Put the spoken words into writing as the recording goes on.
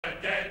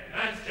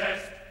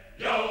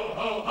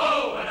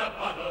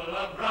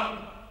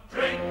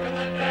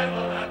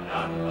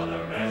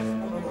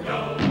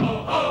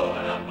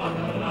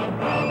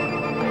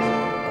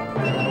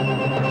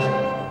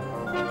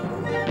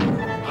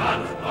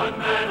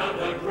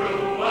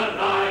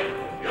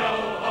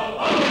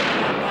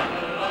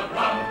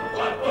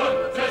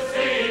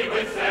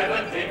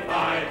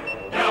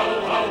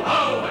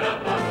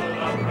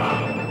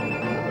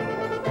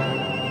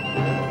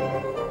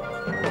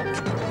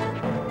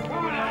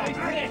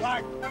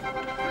back.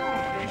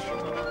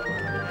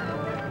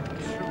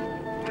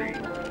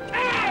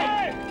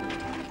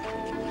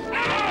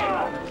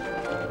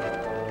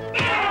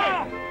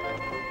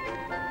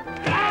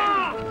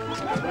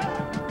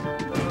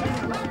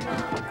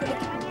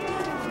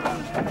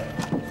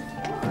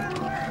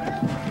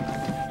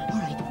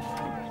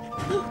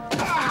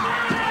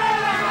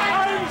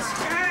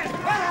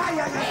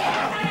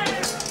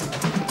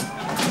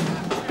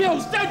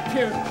 Bill's dead,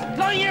 Pew!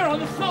 Lying here on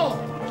the floor!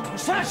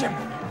 Search him!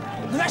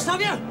 The rest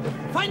of you,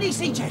 find these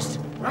sea chests!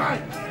 Right!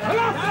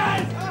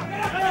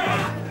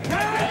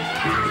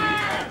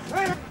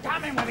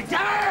 Come in with it!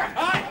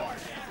 Aye!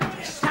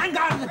 Stand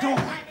guard at the door!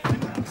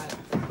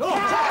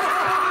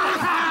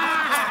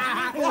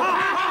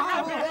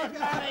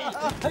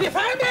 Have you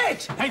found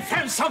it? I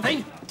found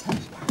something!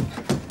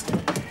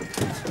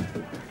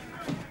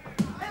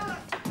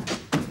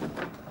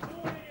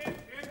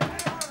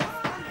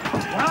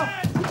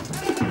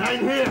 Right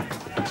here.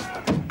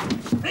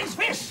 Prince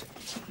Fish!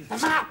 The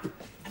map!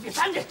 Have you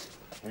found it?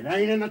 It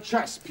ain't in the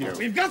chest, Pew.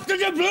 We've got the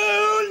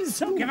doubloons!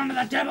 Don't give them to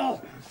the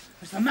devil!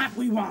 It's the map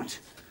we want.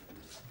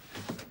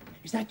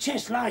 Is that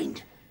chest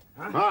lined?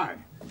 Aye.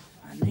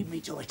 And lead me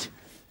to it.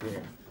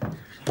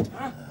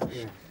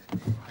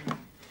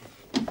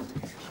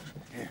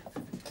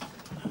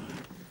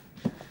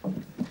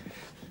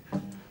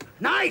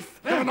 Knife!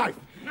 Get a knife.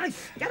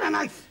 Knife! Get a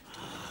knife!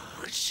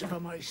 Oh,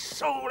 shiver my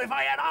soul if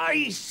I had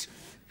eyes!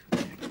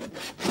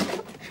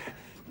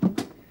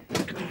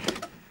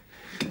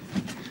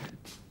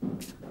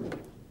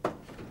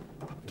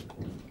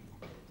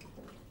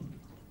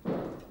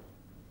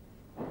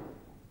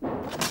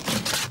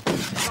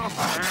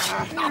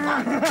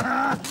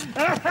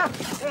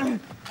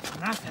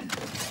 Nothing.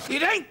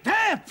 It ain't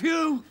there,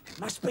 Pew! It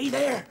must be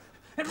there.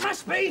 It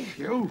must be.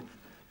 Pew,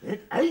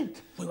 it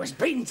ain't. We was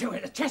beaten to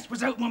it. The chest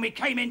was open when we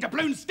came in.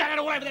 Doubloons scattered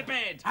all over the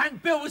bed.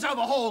 And Bill was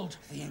overhauled.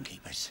 The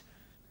innkeepers.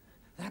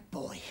 That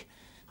boy.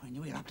 I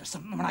knew he was up to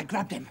something when I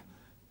grabbed him.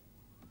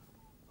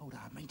 Hold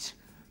on, mates.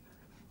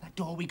 That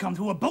door we come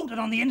through were bolted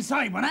on the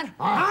inside, wasn't it?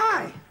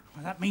 Aye.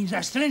 Well, that means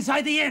they're still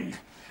inside the inn.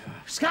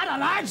 Scatter,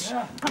 lads!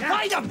 And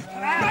find them!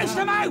 Race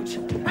them out!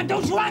 And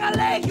don't you hang a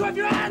leg! You have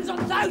your hands on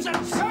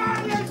thousands!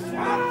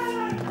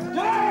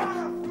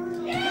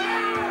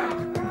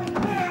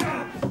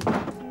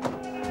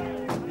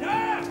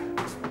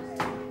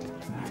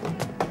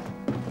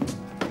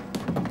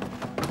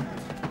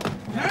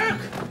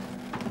 Dirk!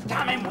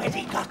 Damn him, where's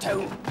he got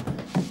to?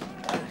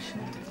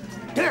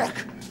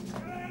 Dirk!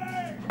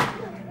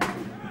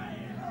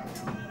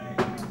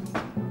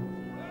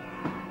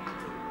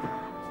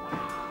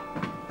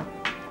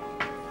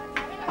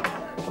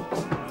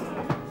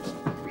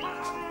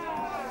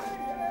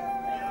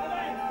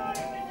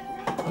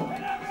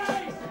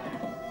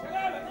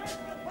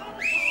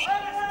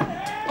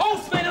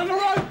 Horsemen on the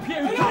road,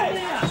 Pew! Come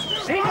here!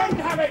 He didn't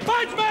have it!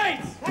 Budge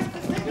mates!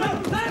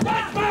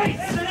 Budge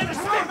mates! There's a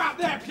stiff up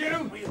there,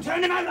 Pew! Will you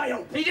turn him out,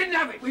 Lyle? He didn't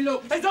have it, we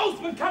looked. There's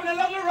horsemen coming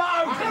along the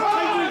road!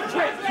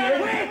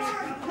 Wait!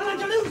 I'm going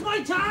to lose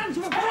my time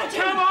to a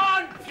fortune! Come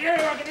on, Pew,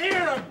 I can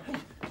hear him!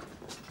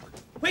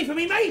 Wait for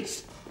me,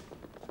 mates!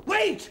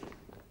 Wait!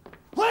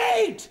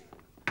 Wait!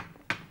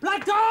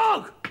 Black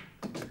Dog!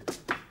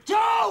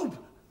 Job!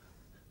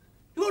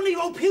 You won't leave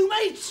old Pew,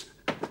 mates!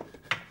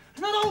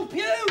 Not old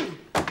Pew!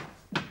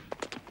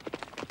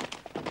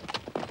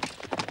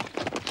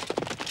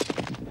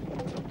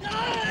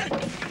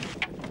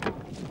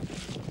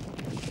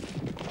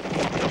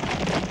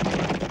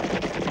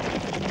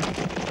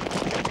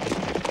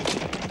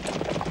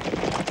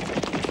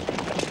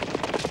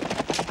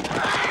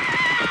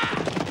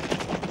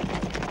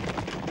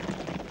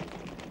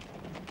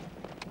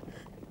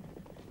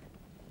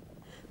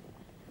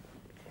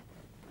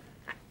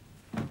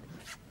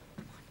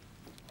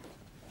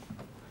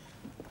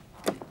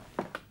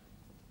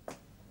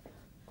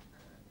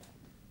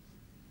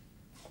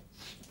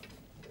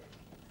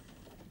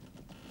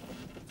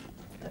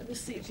 I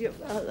beseech you,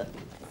 Father.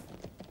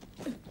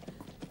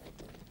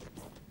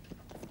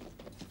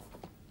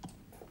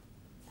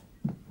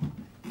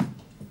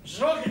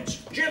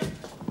 Luggage, Jim.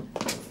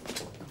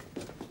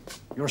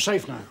 You're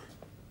safe now.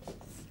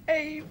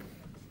 Safe.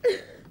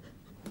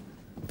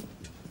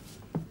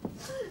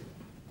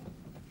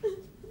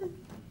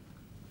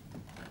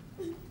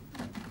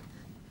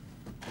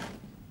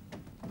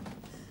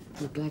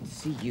 We're glad to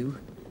see you.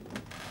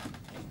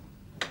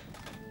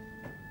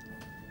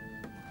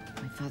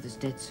 My father's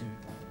dead, sir.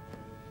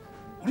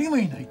 What do you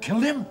mean? They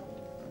killed him?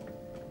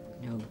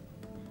 No.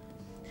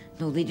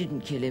 No, they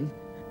didn't kill him.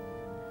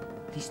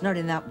 At least not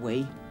in that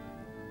way.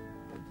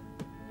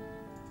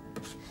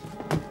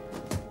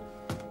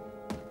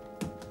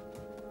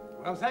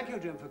 Well, thank you,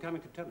 Jim, for coming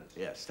to tell us.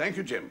 Yes, thank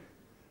you, Jim.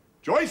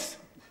 Joyce,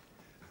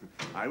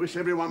 I wish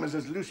everyone was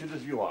as lucid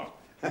as you are.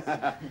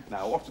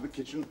 Now, off to the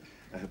kitchen.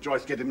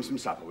 Joyce, get him some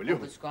supper, will you?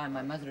 Oh, Squire,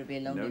 my mother will be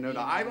alone. No,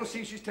 I will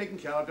see she's taken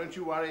care of. Don't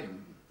you worry.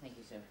 Thank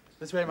you, sir.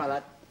 This way, my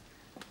lad.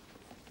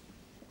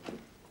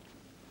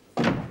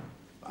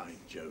 By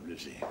Jove,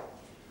 Lizzie.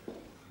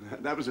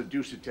 That was a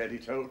deuced tale he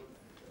told.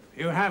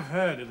 You have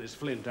heard of this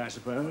Flint, I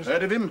suppose?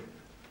 Heard of him?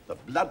 The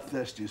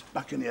bloodthirstiest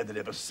buccaneer that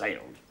ever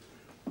sailed.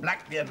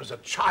 Blackbeard was a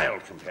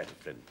child compared to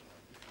Flint.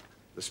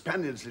 The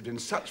Spaniards lived in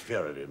such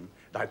fear of him,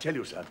 and I tell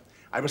you, sir,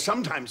 I was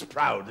sometimes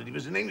proud that he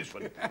was an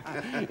Englishman.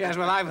 Yes,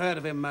 well, I've heard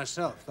of him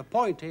myself. The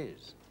point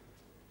is,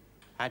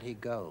 had he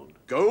gold?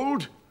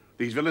 Gold?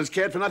 These villains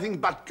cared for nothing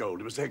but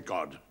gold. It was their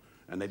god,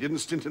 and they didn't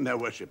stint in their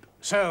worship.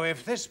 So,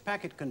 if this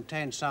packet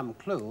contained some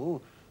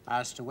clue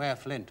as to where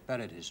Flint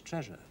buried his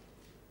treasure,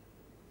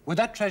 would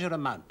that treasure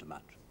amount to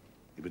much?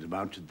 It would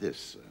amount to this,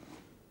 sir.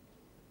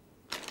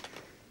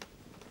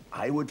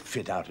 I would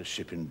fit out a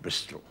ship in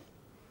Bristol,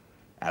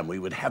 and we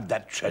would have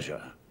that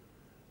treasure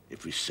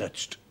if we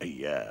searched a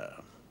year.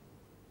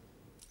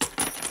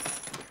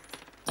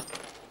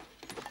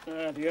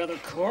 The other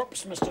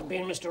corpse must have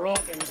been Mr.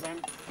 Hawkins,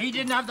 then. He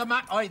didn't have the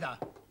map either.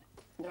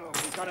 No,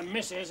 he's got a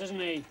missus, isn't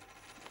he?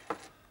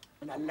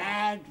 And a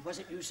lad, was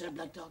it you said,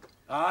 Black Dog?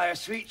 Aye, a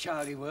sweet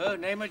child he were,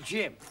 name of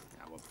Jim.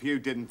 Now, well, Pew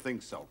didn't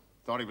think so.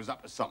 Thought he was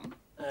up to something.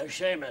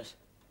 Seamus,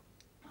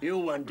 you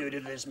won't do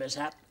to this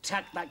mishap.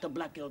 Tack back to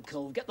Blackhill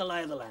Cove, get the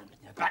lay of the land.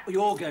 Back with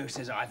your go,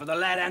 says I, for the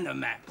lad and the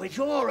map. With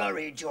your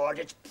hurry, George,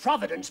 it's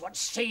Providence what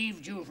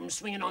saved you from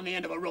swinging on the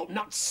end of a rope,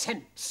 not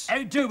sense.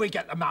 How do we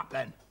get the map,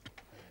 then?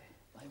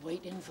 By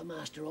waiting for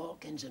Master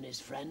Hawkins and his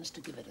friends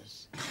to give it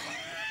us.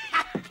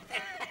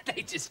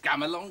 They just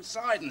come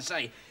alongside and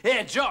say,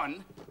 "Here,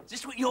 John, is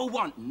this what you're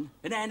wanting?"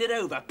 and hand it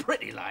over,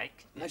 pretty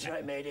like. That's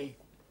right, matey.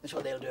 That's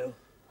what they'll do.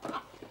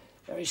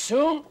 Very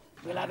soon,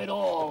 we'll have it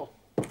all.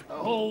 The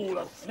whole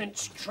of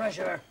Flint's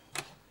treasure.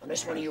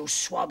 Unless one of you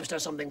swabs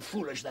does something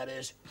foolish, that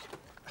is.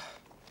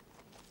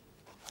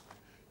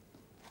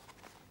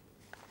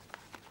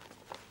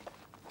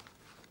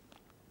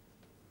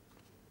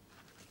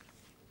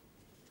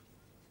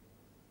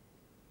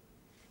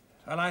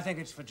 Well, I think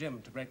it's for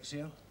Jim to break the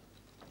seal.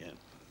 Yeah.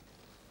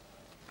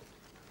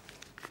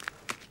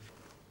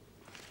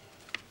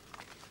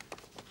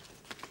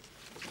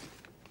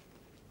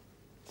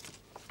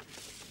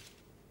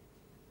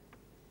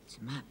 It's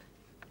a map.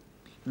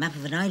 Map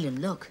of an island,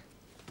 look.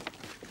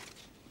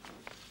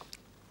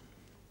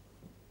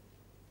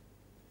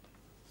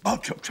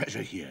 Bought your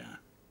treasure here.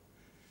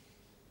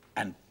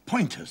 And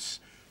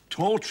pointers,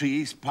 tall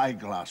trees,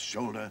 spyglass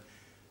shoulder,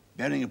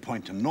 bearing a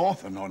point to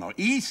north or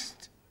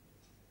northeast.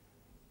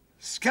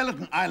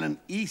 Skeleton Island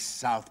east,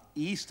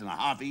 southeast, and a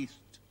half east.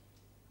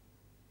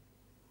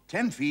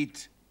 10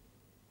 feet,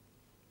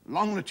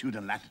 longitude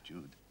and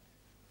latitude.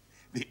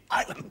 The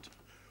island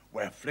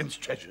where Flint's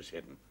treasure's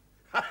hidden.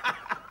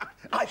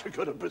 I shall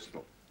go to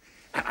Bristol,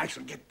 and I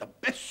shall get the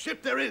best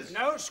ship there is.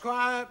 No,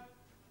 Squire,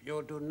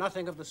 you'll do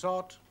nothing of the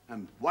sort.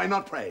 And why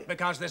not, pray?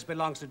 Because this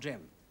belongs to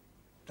Jim.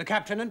 The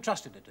captain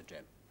entrusted it to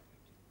Jim.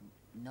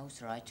 No,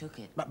 sir, I took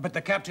it. But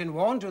the captain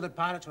warned you that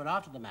pirates were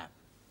after the map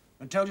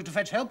and told you to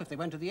fetch help if they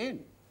went to the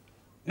inn.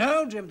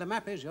 No, Jim, the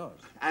map is yours.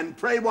 And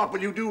pray, what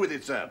will you do with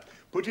it, sir?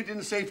 Put it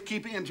in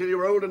safekeeping until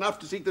you're old enough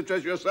to seek the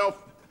treasure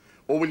yourself?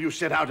 Or will you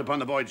set out upon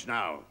the voyage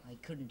now? I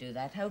couldn't do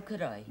that. How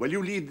could I? Well,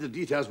 you leave the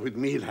details with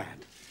me,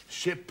 lad.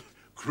 Ship,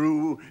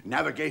 crew,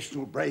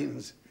 navigational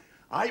brains.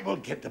 I will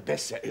get the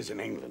best there is in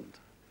England.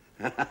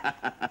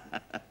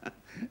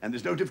 And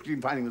there's no difficulty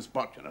in finding the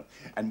spot, you know.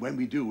 And when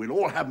we do, we'll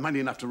all have money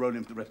enough to roll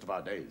in for the rest of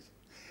our days.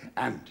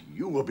 And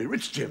you will be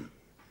rich, Jim.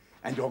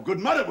 And your good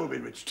mother will be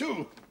rich, too.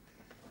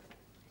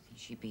 I think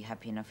she'd be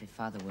happy enough if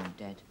Father weren't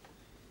dead.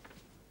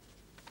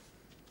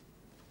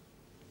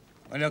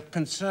 Well, your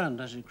concern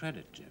does you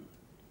credit, Jim.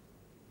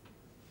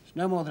 It's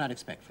no more than I'd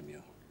expect from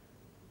you.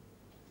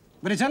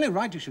 But it's only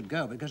right you should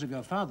go because of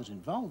your father's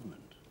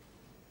involvement.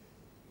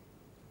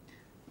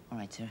 All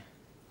right, sir.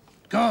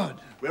 Good.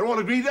 We're all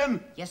agreed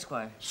then? Yes,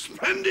 Squire.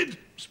 Splendid,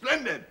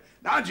 splendid.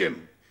 Now,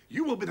 Jim,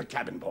 you will be the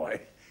cabin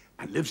boy.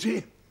 And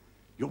Livesey,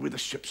 you'll be the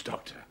ship's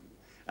doctor.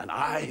 And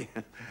I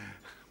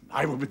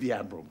will be the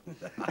admiral.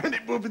 And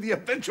it will be the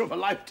adventure of a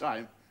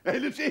lifetime. Eh,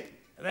 Livesey?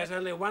 There's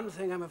only one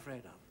thing I'm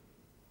afraid of.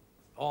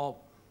 Or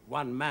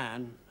one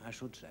man, I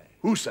should say.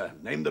 Who, sir?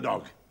 Name the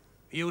dog.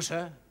 You,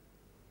 sir.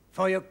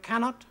 For you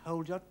cannot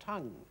hold your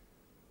tongue.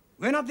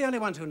 We're not the only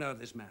ones who know of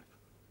this map.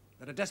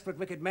 There are desperate,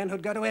 wicked men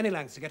who'd go to any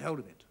lengths to get hold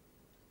of it.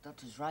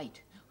 Doctor's right.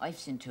 I've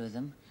seen two of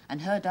them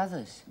and heard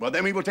others. Well,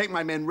 then we will take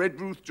my men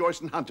Redruth,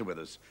 Joyce, and Hunter with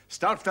us.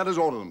 Stout fellas,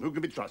 all of them, who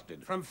can be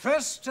trusted. From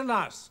first to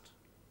last,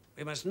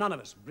 we must none of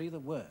us breathe a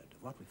word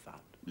of what we found.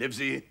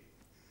 Livesey,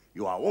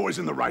 you are always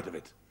in the right of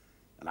it,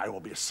 and I will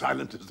be as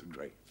silent as the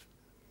grave.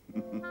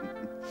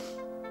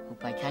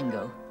 Hope I can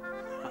go.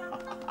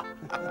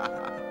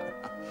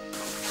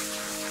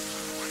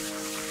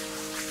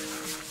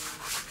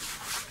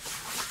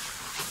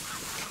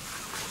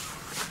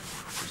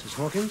 Mrs.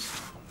 Hawkins?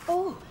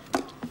 Oh.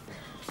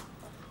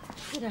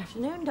 Good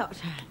afternoon,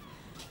 Doctor.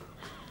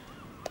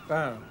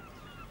 Well,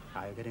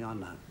 how are you getting on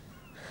now?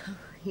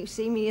 You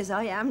see me as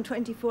I am,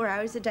 24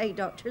 hours a day,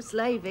 Doctor,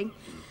 slaving.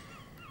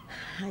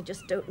 I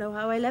just don't know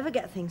how I'll ever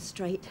get things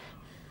straight.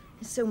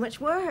 It's so much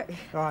work.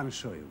 Oh, I'm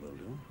sure you will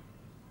do.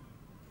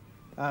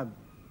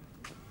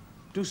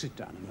 Do sit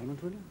down a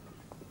moment, will you?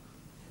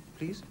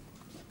 Please.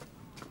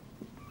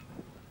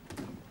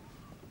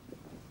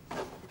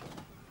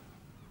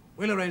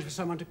 We'll arrange for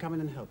someone to come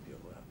in and help you.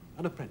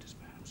 An apprentice,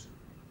 perhaps.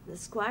 The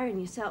squire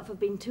and yourself have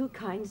been too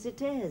kind as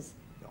it is.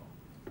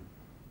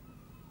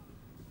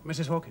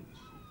 Mrs. Hawkins.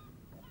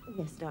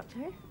 Yes,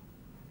 Doctor?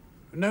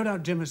 No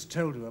doubt Jim has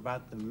told you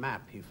about the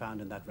map he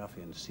found in that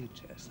ruffian's sea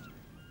chest.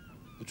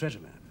 The treasure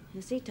map.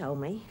 Yes, he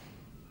told me.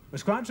 Well,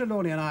 Squire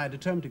Trelawney and I are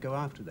determined to go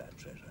after that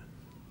treasure.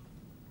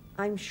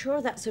 I'm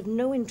sure that's of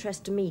no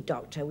interest to me,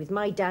 Doctor, with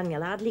my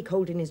Daniel hardly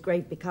cold in his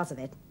grave because of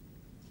it.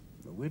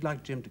 But we'd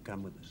like Jim to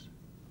come with us.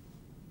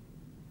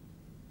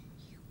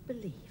 You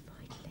believe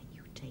I'd let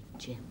you take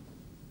Jim?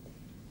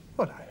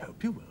 Well, I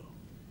hope you will.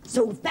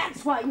 So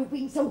that's why you've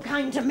been so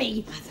kind to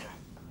me, Mother.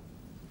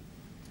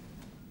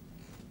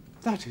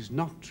 That is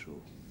not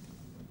true.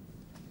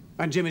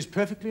 And Jim is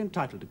perfectly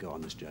entitled to go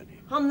on this journey.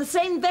 On the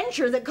same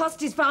venture that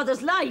cost his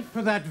father's life.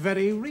 For that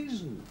very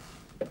reason.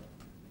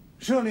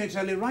 Surely it's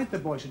only right the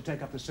boy should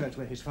take up the search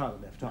where his father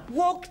left off.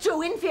 Walk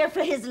too in fear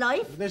for his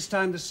life? This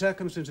time the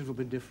circumstances will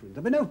be different.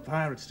 There'll be no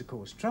pirates to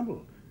cause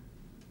trouble.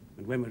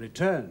 And when we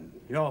return,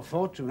 your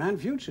fortune and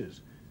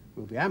futures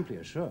will be amply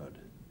assured.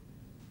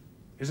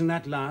 Isn't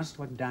that last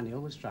what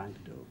Daniel was trying to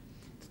do?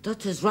 The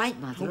doctor's right,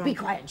 Mother. Oh, be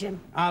quiet, Jim.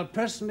 I'll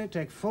personally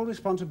take full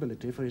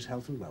responsibility for his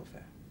health and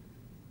welfare.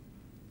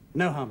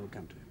 No harm will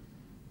come to him.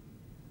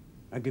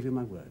 I give you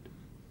my word.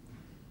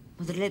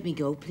 Mother, let me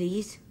go,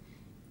 please.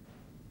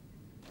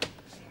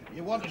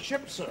 You want a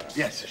ship, sir?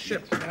 Yes,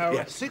 Ship. yes, Now,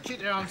 yes. sit you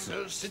down,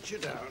 sir. Sit you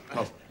down.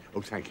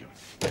 Oh, thank you.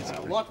 Yes,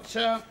 What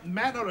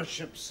manner of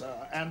ship, sir,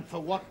 and for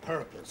what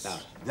purpose? now,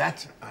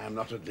 that I am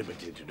not at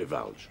liberty to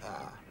divulge.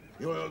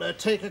 You'll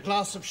take a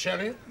glass of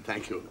sherry?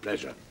 Thank you.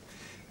 Pleasure.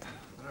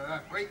 There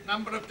are a great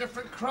number of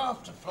different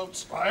craft afloat,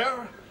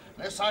 Squire.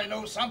 Unless I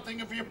know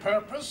something of your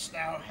purpose,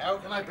 now, how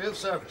can I be of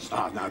service?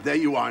 Now, there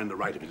you are in the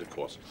right of it, of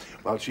course.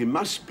 Well, she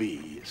must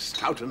be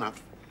stout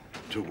enough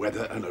to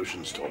weather an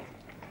ocean storm.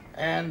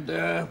 And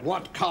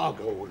what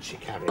cargo will she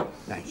carry?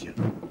 Thank you.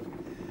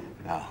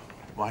 Now,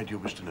 why do you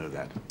wish to know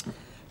that?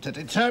 To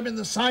determine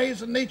the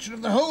size and nature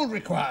of the hold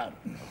required.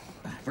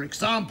 For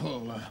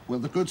example, will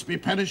the goods be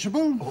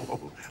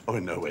perishable? Oh,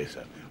 in no way,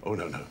 sir. Oh,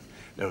 no.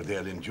 No,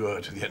 they'll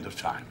endure to the end of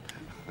time.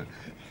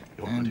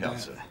 Your hotel,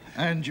 sir.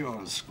 And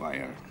yours,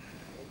 Squire.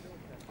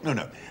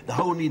 No. The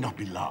hole need not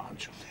be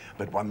large,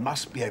 but one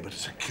must be able to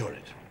secure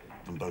it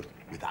from both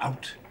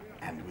without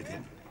and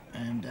within.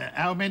 And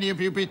how many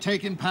of you be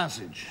taking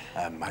passage?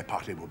 My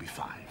party will be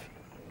 5.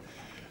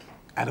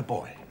 And a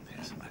boy.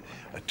 Yes.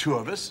 2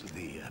 of us,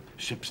 the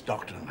ship's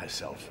doctor and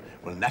myself,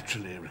 will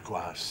naturally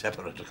require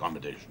separate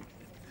accommodation.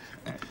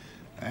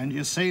 And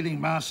your sailing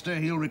master,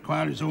 he'll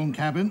require his own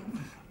cabin?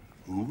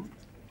 Who?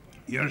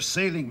 Your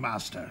sailing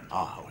master.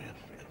 Oh, yes.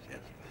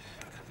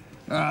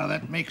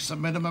 That makes a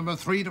minimum of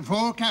 3 to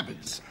 4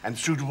 cabins. And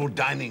suitable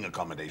dining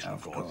accommodation,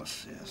 of Of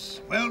course,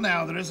 yes. Well,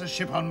 now, there is a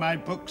ship on my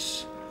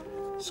books.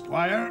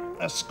 Squire,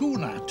 a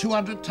schooner,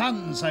 200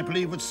 tons, I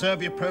believe, would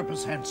serve your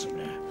purpose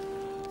handsomely.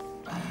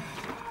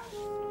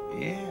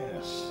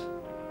 Yes.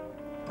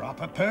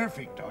 Proper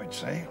perfect, I'd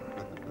say.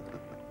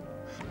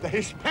 The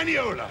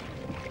Hispaniola.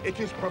 It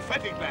is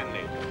prophetic,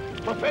 Lanley.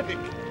 Prophetic.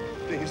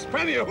 The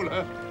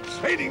Hispaniola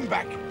sailing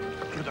back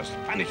to the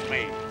Spanish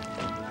Main.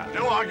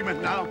 No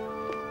argument now.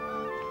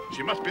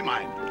 She must be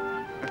mine.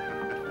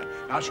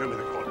 Now show me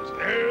the quarters.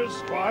 There's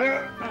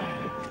Squire.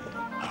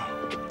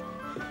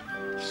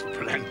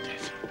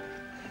 Splendid.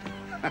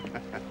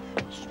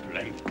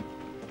 Splendid.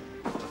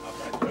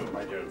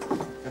 I do.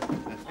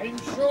 I'm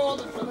sure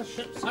that for a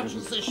ship such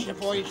as this, your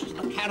voyage to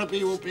the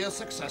Caribbean will be a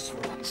successful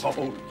one.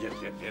 Oh, yes.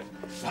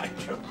 By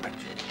Jove.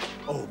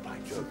 Oh, by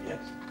Jove,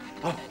 yes.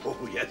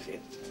 Oh, yes.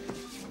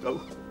 Oh,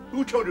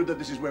 who told you that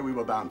this is where we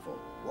were bound for?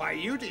 Why,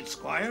 you did,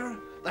 Squire.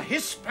 The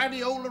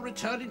Hispaniola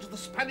returning to the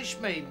Spanish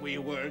Main were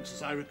your words,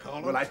 as I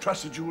recall. Well, I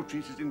trusted you would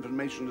treat this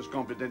information as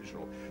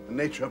confidential. The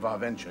nature of our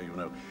venture, you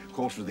know,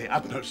 calls for the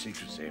utmost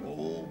secrecy.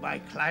 Oh, my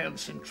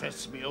client's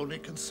interests are my only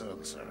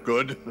concern, sir.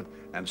 Good,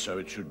 and so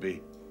it should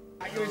be.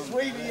 You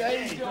sweetie,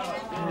 eh?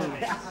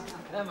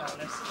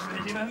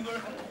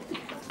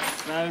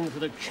 Bound for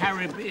the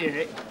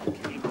Caribbean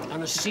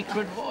on a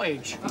secret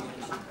voyage.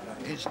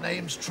 His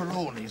name's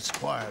Trelawney,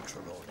 Squire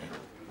Trelawney.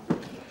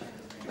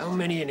 How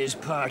many in his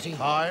party?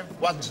 5.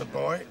 One's a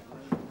boy.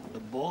 The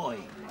boy.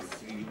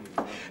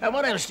 And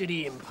what else did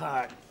he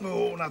impart?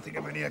 Oh, nothing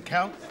of any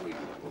account.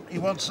 He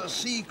wants a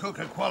sea cook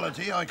of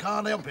quality. I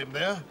can't help him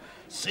there.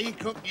 Sea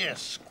cook,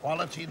 yes.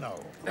 Quality, no.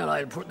 Well,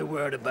 I'll put the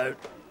word about,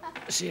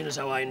 seeing as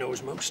how I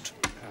knows most.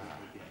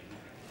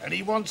 And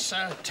he wants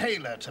a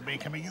tailor to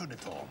make him a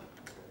uniform.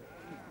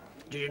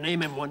 Did you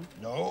name him one?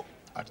 No,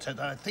 I said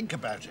I'd think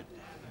about it.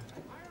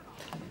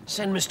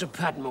 Send Mr.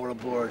 Patmore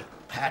aboard.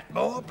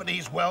 Patmore, but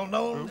he's well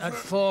known At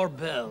for... 4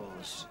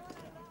 bells.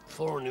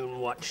 Forenoon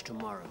watch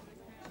tomorrow.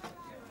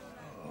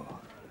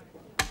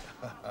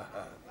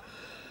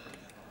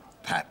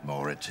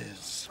 Patmore it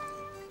is.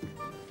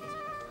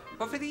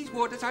 But for these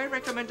waters, I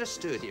recommend a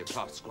sturdier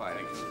cloth, Squire.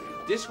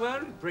 This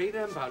one, braid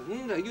and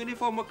button, a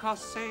uniform will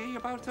cost, say,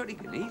 about 30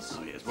 guineas.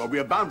 Oh, yes, well, we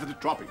are bound for the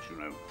tropics, you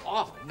know.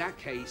 Oh, in that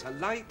case, a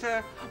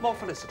lighter, more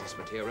felicitous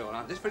material.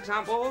 Now, this, for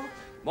example,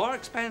 more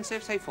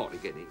expensive, say, 40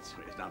 guineas.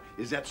 Yes, now,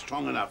 is that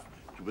strong enough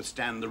to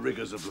withstand the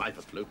rigors of life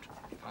afloat?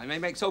 If I may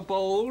make so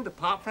bold,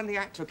 apart from the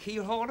act of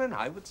keel hauling,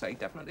 I would say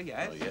definitely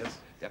yes. Oh, yes.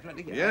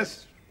 Definitely yes.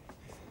 Yes.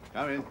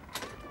 Come in.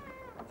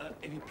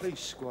 If you please,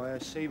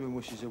 Squire, Seaman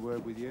wishes a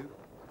word with you.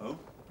 Oh?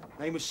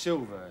 Name is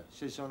Silver.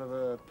 Says on of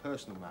a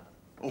personal matter.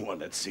 Oh, well,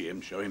 let's see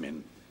him. Show him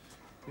in.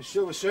 Miss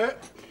Silver, sir.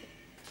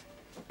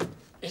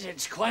 Is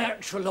it Squire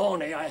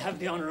Trelawney I have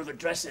the honour of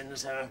addressing,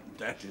 sir?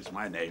 That is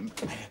my name.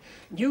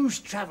 News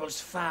travels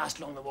fast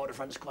along the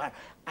waterfront, Squire,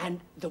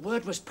 and the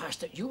word was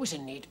passed that you was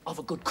in need of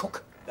a good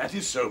cook. That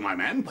is so, my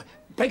man.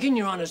 Begging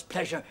your honour's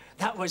pleasure,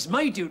 that was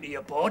my duty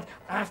aboard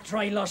after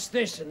I lost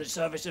this in the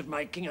service of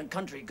my king and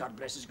country, God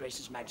bless his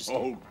gracious majesty.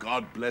 Oh,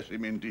 God bless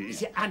him indeed.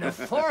 See, and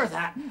for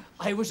that,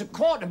 I was a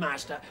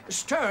quartermaster,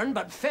 stern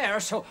but fair,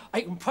 so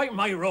I can point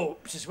my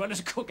ropes as well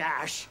as cook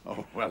ash.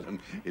 Oh, well,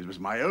 and it was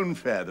my own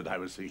fare that I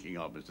was thinking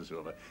of, Mr.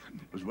 Silver,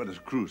 as well as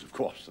crew's, of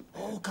course.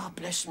 Oh, God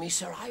bless me,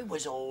 sir, I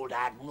was old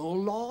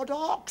Admiral Lord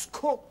Hawke's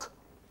cook.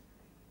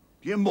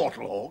 The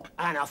immortal Hawke.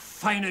 And a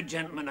finer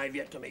gentleman I've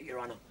yet to meet, your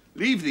honour.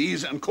 Leave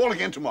these and call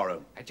again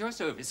tomorrow. At your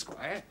service,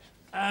 Squire.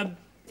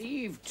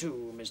 Eve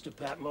too, Mr.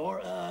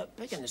 Patmore.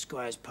 Begging the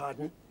Squire's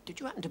pardon, did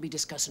you happen to be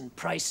discussing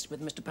price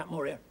with Mr.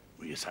 Patmore here?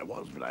 Well, yes, I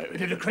was, but I...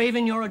 Did a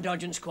craving you're a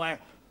dodging, Squire?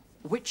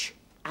 Which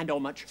and how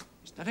much?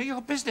 Is that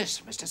your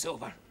business, Mr.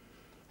 Silver?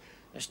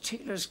 As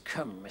tailors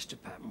come, Mr.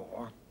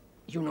 Patmore,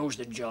 you knows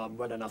the job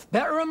well enough.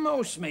 Better than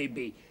most,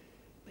 maybe.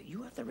 But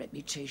you have the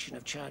reputation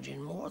of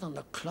charging more than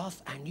the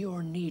cloth and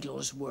your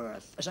needle's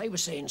worth. As I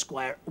was saying,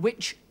 Squire,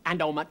 which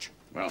and how much?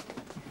 Well,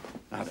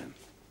 now then.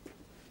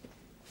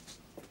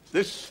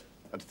 This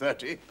at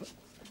 30,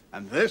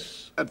 and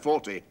this at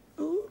 40.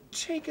 Oh,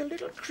 take a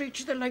little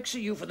creature the likes of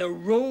you for the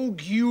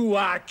rogue you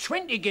are.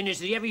 20 guineas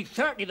to every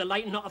 30 the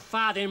light and not a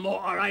farthing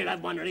more, or I'll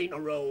have one that ain't a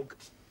rogue.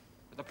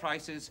 The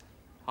prices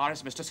are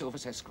as Mr. Silver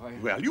says, Squire.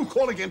 Well, you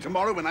call again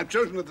tomorrow when I've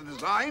chosen the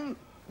design,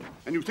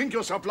 and you think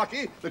yourself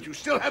lucky that you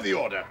still have the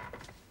order.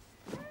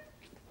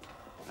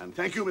 And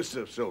thank you,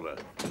 Mr. Silver,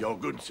 for your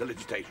good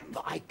solicitation.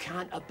 But I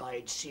can't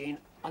abide seeing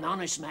an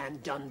honest man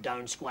done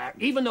down, Squire.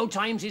 Even though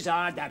times is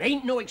hard, that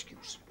ain't no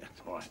excuse.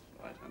 That's all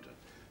right, Hunter.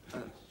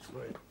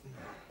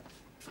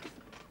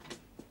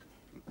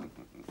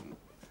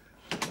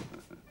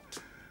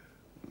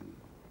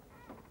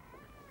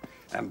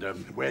 And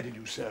where did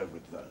you serve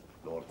with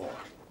Lord Hawke?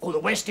 Oh, the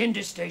West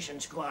Indies station,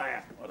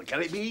 Squire. Or the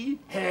Caribbee?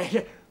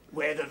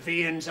 Where the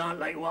viands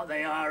aren't like what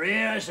they are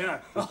here, sir.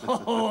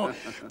 Oh,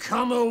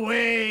 come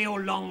away, oh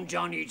Long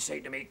John, you'd say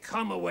to me.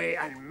 Come away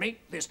and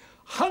make this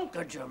hunk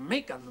of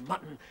Jamaican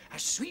mutton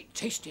as sweet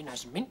tasting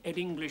as minted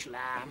English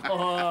lamb.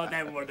 Oh,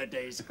 them were the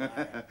days,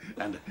 Squire.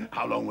 And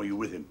how long were you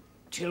with him?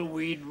 Till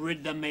we'd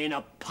rid the main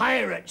of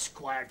pirates,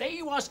 Squire.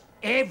 They was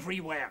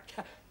everywhere.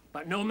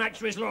 But no match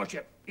for his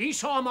lordship. He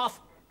saw 'em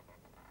off.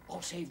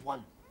 All save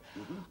one.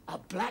 A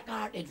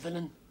black-hearted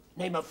villain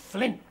named of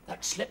Flint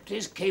that slipped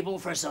his cable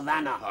for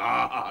Savannah.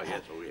 Ah,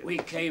 yes, oh, yes. We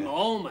came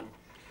home and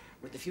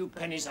with the few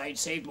pennies I'd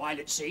saved while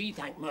at sea,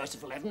 thank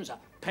merciful heavens, a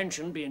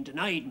pension being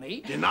denied me.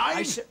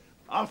 Denied?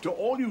 After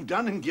all you've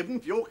done and given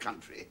for your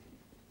country?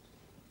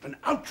 An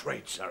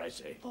outrage, sir, I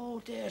say.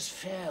 Oh, there's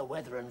fair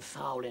weather and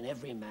foul in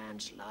every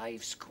man's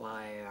life,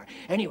 Squire.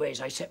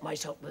 Anyways, I set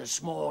myself with a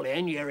small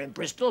inn here in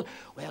Bristol,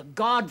 where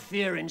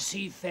God-fearing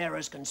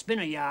seafarers can spin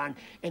a yarn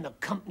in the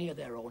company of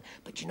their own.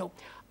 But you know,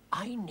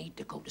 I need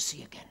to go to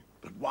sea again.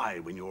 But why,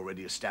 when you're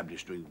already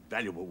established doing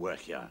valuable work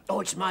here?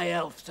 Oh, it's my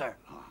health, sir.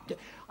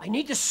 I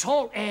need the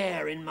salt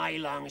air in my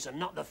lungs and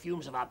not the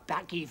fumes of a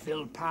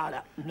baccy-filled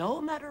parlour,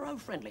 no matter how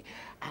friendly.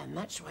 And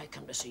that's why I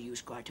come to see you,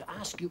 Squire, to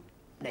ask you,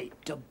 nay,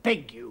 to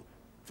beg you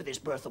for this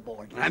berth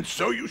aboard. And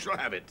so you shall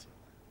have it.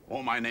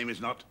 Or my name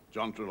is not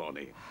John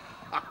Trelawney.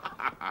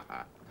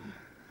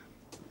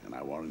 And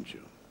I warrant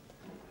you,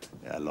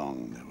 ere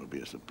long there will be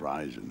a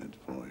surprise in it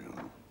for you.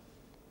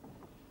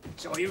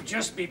 So you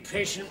just be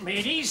patient,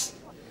 mateys.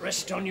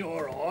 Rest on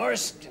your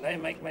oars till I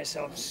make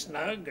myself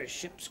snug as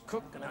ship's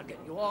cook, and I'll get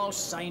you all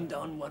signed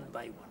on one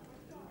by one.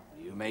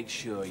 You make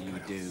sure you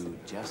do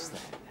just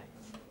that.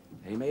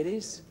 Hey,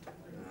 mateys?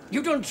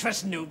 You don't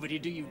trust nobody,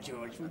 do you,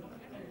 George?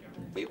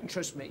 But you can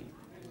trust me.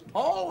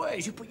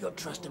 Always you put your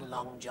trust in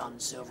Long John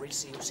Silver. He'll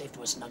see you safe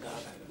to a snug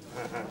harbor.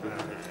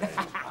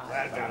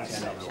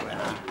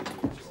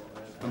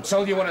 I'm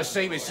told you want to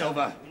see me,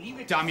 Silver.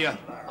 Damn you.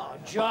 Oh,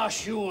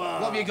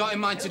 Joshua. What have you got in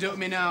mind to do to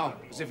me now?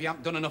 As if you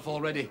haven't done enough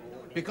already.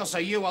 Because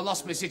of you, I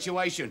lost my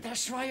situation.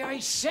 That's why I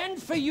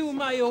sent for you,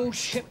 my old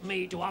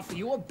shipmate, to offer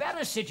you a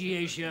better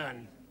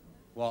situation.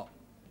 What?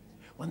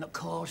 When the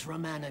call's for a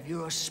man of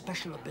your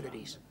special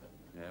abilities.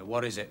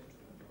 What is it?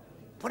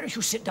 Why don't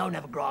you sit down and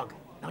have a grog?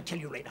 I'll tell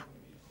you later.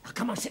 Now,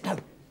 come on, sit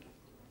down.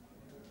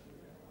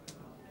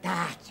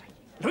 That's right.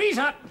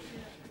 Louisa,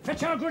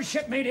 fetch our good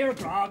shipmate here a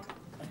grog.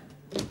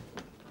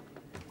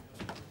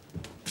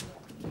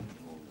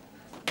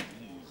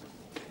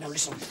 Now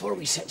listen, before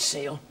we set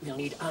sail, we'll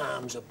need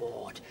arms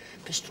aboard.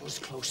 Pistols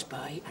close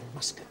by and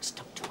muskets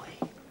tucked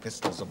away.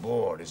 Pistols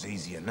aboard is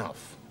easy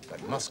enough,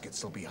 but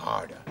muskets will be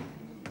harder.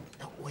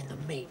 Not when the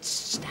mate's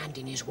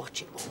standing his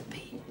watch, it won't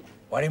be.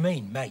 What do you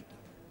mean, mate?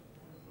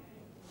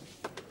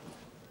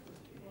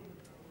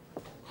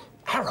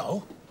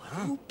 Arrow?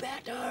 Who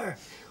better?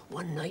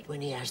 One night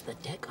when he has the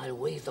deck, I'll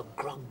wave the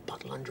grog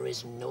bottle under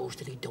his nose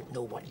till he don't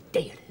know what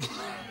day it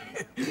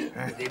is.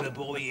 With him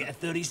aboard a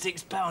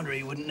 36-pounder,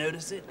 he wouldn't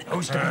notice it.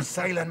 Who's to be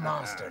sailing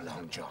master,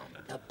 Long John?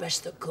 The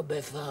best that could be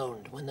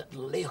found, one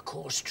that'll lay a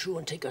course true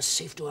and take us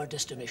safe to our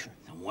destination.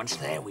 And once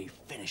there, we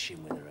finish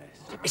him with the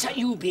rest. Is that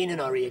you being in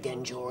a hurry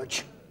again,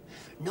 George?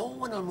 No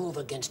one will move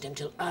against him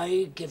till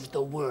I give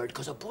the word,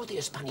 because aboard the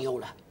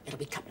Hispaniola, it'll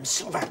be Captain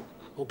Silver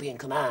who'll be in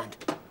command.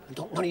 And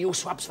don't none of you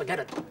swaps forget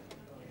it.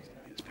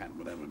 Yes, Pat,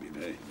 well, that would be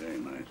very, very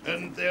nice.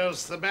 And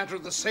there's the matter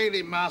of the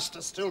sailing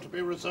master still to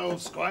be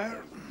resolved,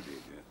 Squire.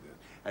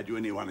 Had you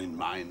anyone in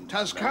mind? It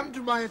has come to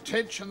my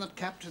attention that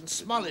Captain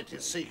Smollett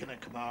is seeking a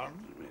command.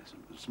 Yes,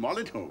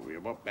 Smollett? Oh,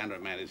 what manner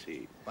of man is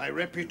he? By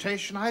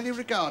reputation, highly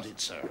regarded,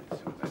 sir.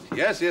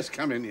 Yes, yes,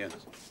 come in, yes.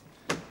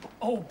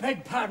 Oh,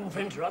 beg pardon for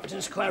interrupting,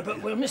 Squire,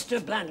 but will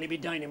Mr. Blandley be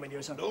dining with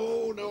you, sir?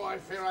 No, no, I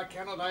fear I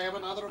cannot. I have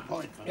another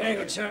appointment. Very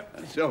good, sir.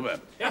 Silver.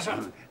 Yes, sir.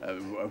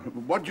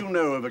 What do you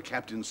know of a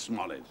Captain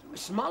Smollett?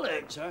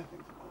 Smollett, sir?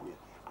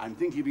 I'm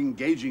thinking of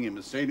engaging him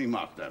as sailing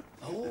master.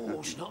 Oh,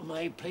 it's not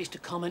my place to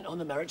comment on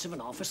the merits of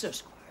an officer,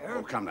 Squire.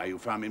 Oh, come now, you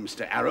found me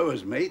Mr. Arrow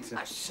as mate.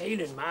 A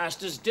sailing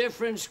master's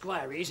different,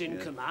 Squire. He's in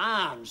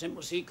command.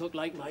 Simple sea cook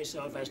like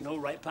myself has no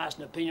right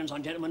passing opinions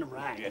on gentlemen of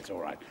rank. Yes,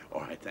 all right.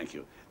 All right, thank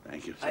you.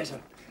 Thank you, sir. Aye,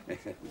 sir.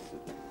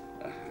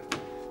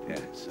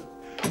 Yes.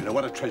 You know,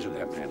 what a treasure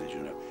that man is, you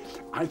know.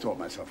 I thought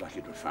myself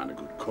lucky to have found a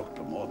good cook,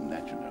 but more than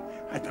that, you know,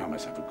 I found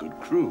myself a good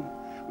crew.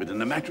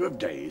 Within a matter of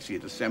days, he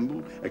had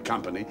assembled a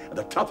company of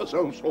the toughest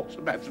old sorts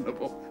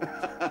imaginable.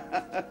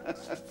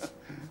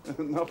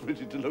 Not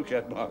pretty to look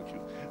at, mark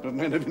you, but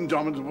men of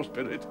indomitable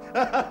spirit.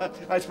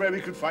 I swear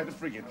we could fight a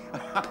frigate.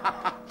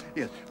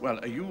 Yes,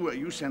 well,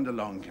 you send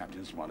along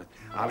Captain Smollett.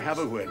 I'll have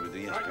a word with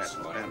the yes,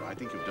 Pat. I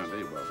think you've done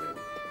very well, really.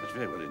 That's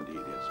very well indeed,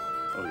 yes.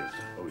 Oh,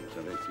 yes,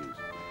 I'm very pleased.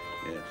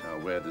 Yes, I'll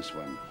wear this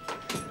one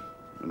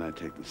when I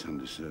take the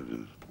Sunday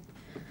service.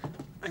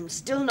 I'm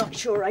still not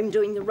sure I'm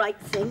doing the right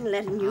thing,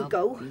 letting you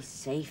go. Be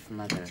safe,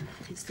 Mother.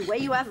 It's the way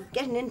you have of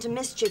getting into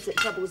mischief that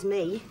troubles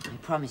me. I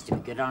promise to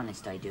be good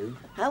honest, I do.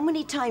 How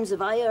many times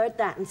have I heard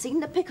that and seen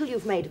the pickle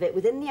you've made of it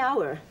within the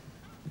hour?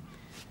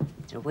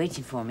 They're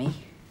waiting for me.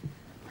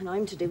 And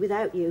I'm to do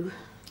without you.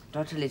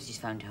 Dr. Livesey's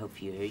found hope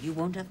for you here. You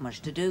won't have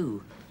much to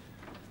do.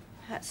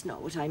 That's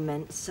not what I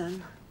meant,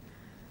 son.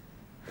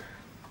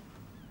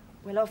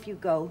 Well, off you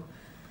go.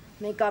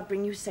 May God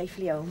bring you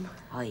safely home.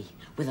 Aye,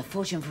 with a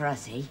fortune for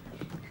us, eh?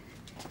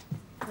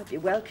 I'd be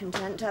well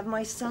content to have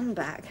my son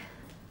back.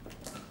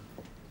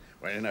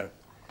 Well, you know,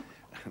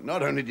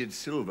 not only did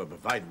Silver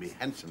provide me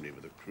handsomely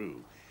with a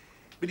crew,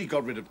 but he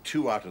got rid of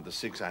 2 out of the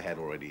 6 I had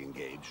already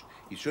engaged.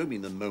 He showed me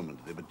in the moment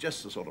that they were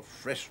just the sort of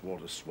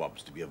freshwater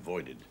swabs to be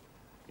avoided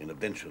in a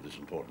venture of this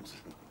importance.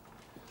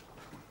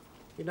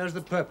 He knows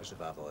the purpose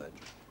of our voyage.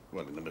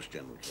 Well, in the most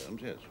general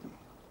terms, yes.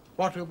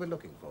 What we'll be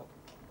looking for.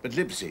 But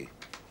Livesey,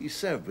 he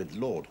served with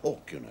Lord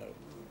Hawke, you know,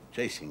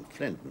 chasing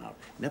Flint. Now,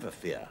 never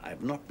fear, I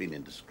have not been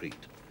indiscreet.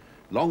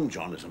 Long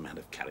John is a man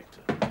of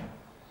character.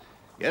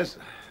 Yes?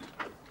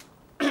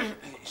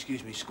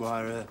 Excuse me,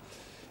 Squire.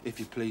 If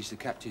you please, the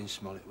Captain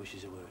Smollett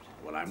wishes a word.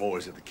 Well, I'm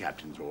always at the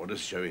captain's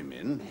orders. Show him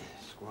in.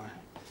 Yes, Squire.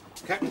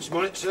 Captain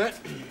Smollett, sir.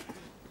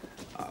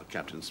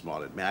 Captain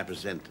Smollett, may I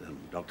present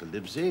Dr.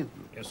 Livesey?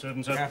 Yes, sir,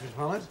 sir. Captain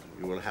Smollett?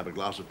 You will have a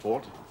glass of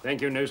port.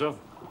 Thank you, no, sir.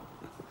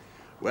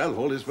 Well,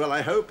 all is well,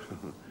 I hope.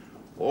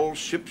 All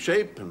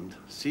shipshape and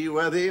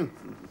seaworthy.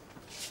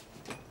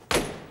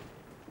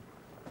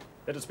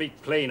 Better speak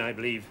plain, I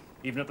believe,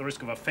 even at the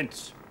risk of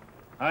offense.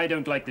 I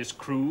don't like this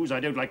cruise, I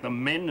don't like the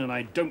men, and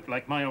I don't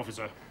like my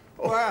officer.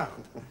 Oh. Wow,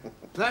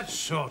 that's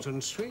short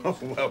and sweet. Oh,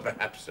 well,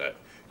 perhaps, sir,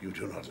 you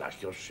do not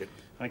like your ship.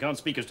 I can't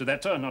speak as to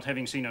that, sir, not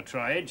having seen her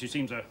tried. She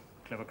seems a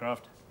clever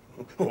craft.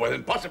 Oh, well,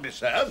 then possibly,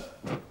 sir.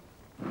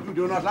 You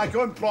do not like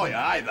your employer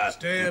either.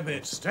 Stay a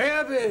bit, stay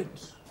a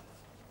bit.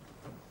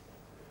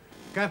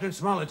 Captain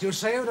Smollett, you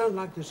say you don't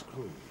like this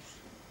cruise.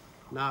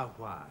 Now,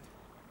 why?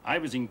 I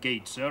was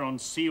engaged, sir, on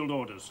sealed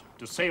orders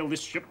to sail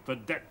this ship for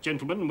that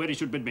gentleman where he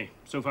should bid me.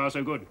 So far,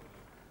 so good.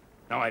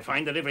 Now I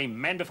find that every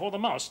man before the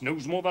mast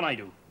knows more than I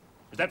do.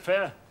 Is that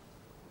fair?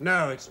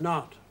 No, it's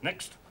not.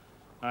 Next,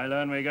 I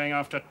learn we're going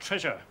after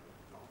treasure.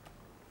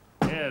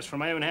 Yes, from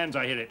my own hands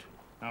I hear it.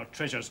 Now,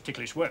 treasure's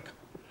ticklish work.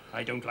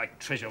 I don't like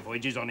treasure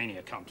voyages on any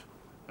account.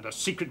 And a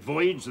secret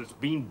voyage that's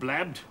been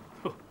blabbed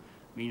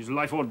means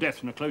life or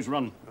death in a close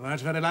run. Well,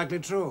 that's very likely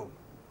true.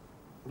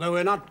 Though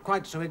we're not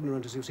quite so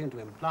ignorant as you seem to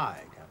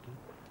imply, Captain.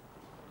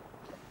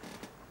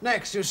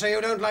 Next, you say you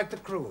don't like the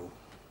crew.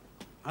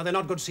 Are they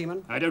not good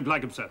seamen? I don't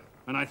like them, sir.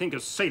 And I think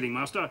as sailing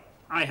master,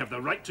 I have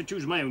the right to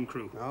choose my own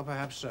crew. Oh,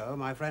 perhaps so.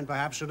 My friend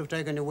perhaps should have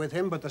taken you with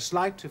him, but the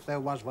slight, if there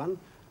was one,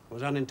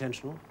 was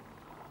unintentional.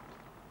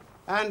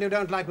 And you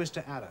don't like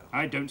Mr. Arrow?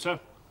 I don't, sir.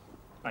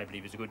 I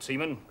believe he's a good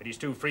seaman, but he's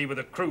too free with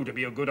the crew to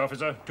be a good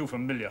officer, too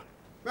familiar.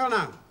 Well,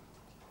 now,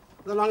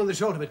 the long and the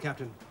short of it,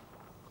 Captain.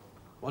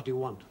 What do you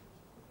want?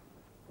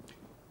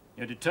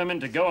 You're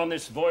determined to go on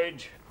this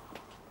voyage?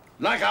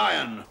 Like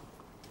iron.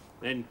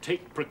 Then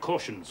take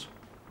precautions.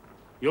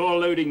 You're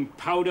loading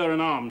powder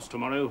and arms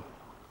tomorrow.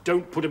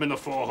 Don't put them in the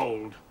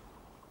forehold.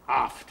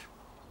 Aft.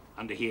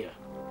 Under here.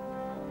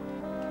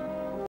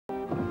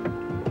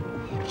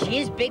 She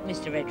is big,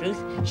 Mr.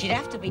 Redruth. She'd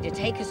have to be to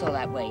take us all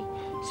that way.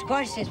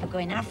 Squire says we're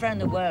going half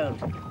round the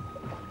world.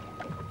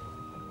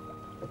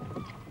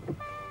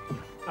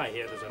 I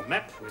hear there's a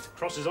map with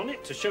crosses on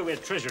it to show where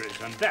treasure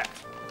is, and that,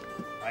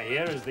 I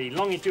hear, is the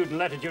longitude and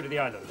latitude of the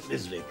island.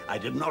 Lisley, I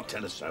did not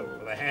tell us so.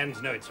 Well, the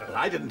hands know it, sir. But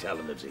I didn't tell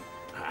them, Lisley.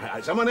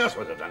 Someone else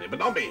would have done it, but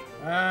not me.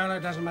 Well,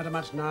 it doesn't matter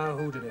much now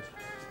who did it.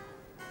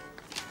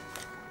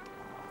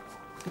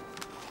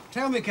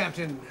 Tell me,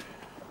 Captain,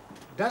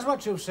 does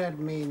what you said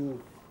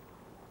mean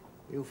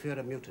you fear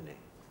a mutiny?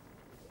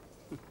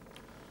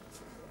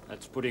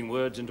 That's putting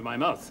words into my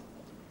mouth.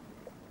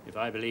 If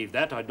I believed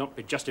that, I'd not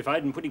be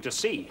justified in putting to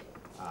sea.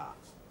 Ah.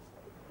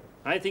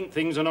 I think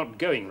things are not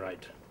going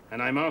right,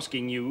 and I'm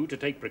asking you to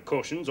take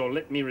precautions or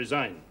let me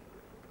resign.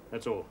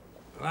 That's all.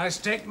 Well, I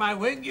staked my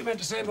wig. You meant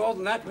to say more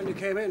than that when you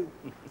came in.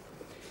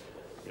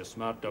 You're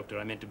smart, Doctor.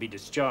 I meant to be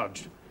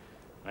discharged.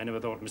 I never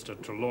thought Mr.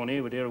 Trelawney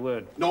would hear a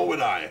word. Nor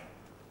would I.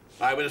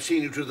 I would have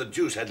seen you to the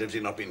deuce had Livesey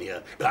not been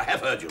here. But I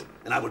have heard you,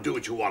 and I will do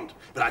what you want.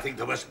 But I think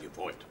the worst of you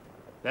for it.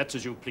 That's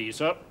as you please,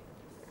 sir.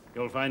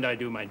 You'll find I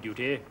do my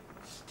duty.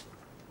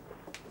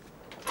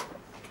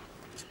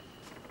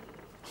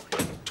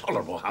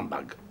 Tolerable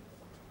humbug.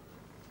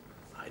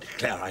 I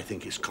declare I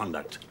think his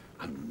conduct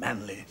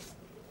unmanly,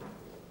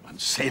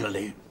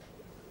 unsailorly,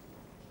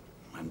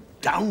 and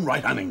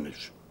downright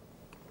un-English.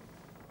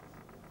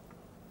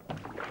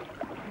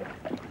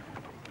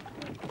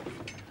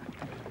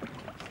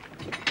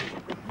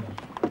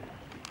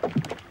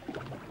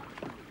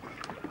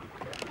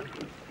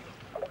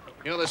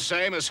 You're the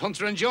same as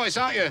Hunter and Joyce,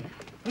 aren't you?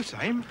 The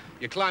same?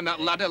 You climb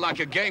that ladder like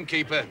a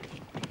gamekeeper.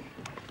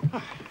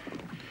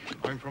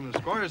 I'm from the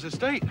Squire's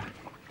estate.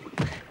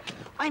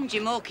 I'm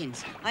Jim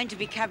Hawkins. I'm to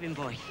be cabin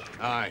boy.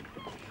 Aye.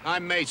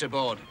 I'm mate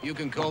aboard. You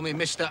can call me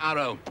Mr.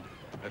 Arrow.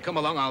 Come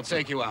along, I'll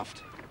take you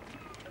aft.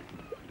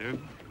 Do?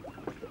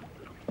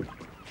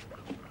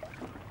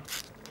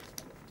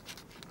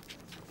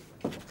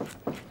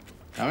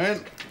 Come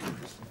in.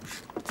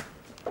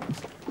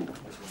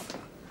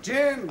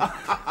 Jim!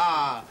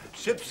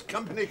 Ship's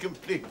company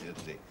complete,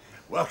 Lisley.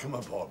 Welcome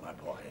aboard, my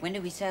boy. When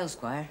do we sail,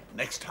 Squire?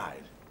 Next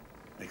tide.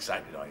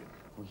 Excited, are you?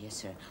 Oh, yes,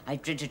 sir.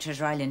 I've dreaded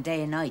Treasure Island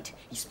day and night.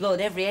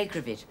 Explored every acre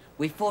of it.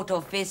 We've fought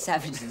off fierce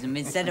savages and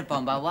been set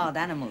upon by wild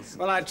animals.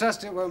 Well, I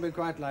trust it won't be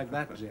quite like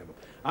that, Jim.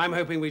 I'm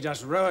hoping we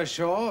just row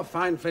ashore,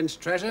 find Flint's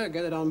treasure,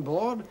 get it on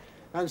board,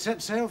 and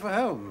set sail for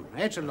home.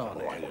 Eh,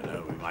 Trelawney? Oh, I don't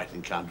know. We might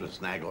encounter a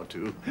snag or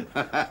two.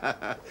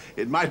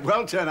 It might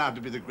well turn out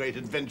to be the great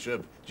adventure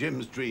of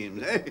Jim's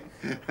dreams,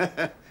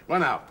 eh? Well,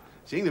 now,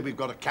 seeing that we've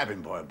got a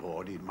cabin boy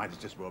aboard, he might as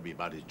just well be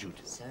about his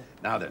duties. Sir.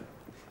 Now then,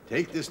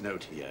 take this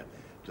note here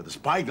to the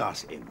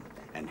Spyglass Inn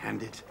and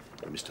hand it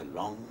to Mr.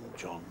 Long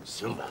John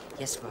Silver.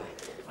 Yes, Squire.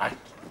 Right.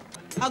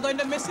 I'm going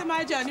to miss you,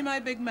 my Johnny, my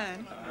big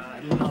man.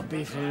 It'll not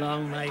be for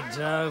long, my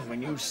dove.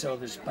 When you saw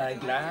the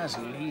Spyglass,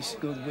 lease,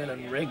 goodwill,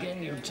 and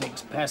rigging, you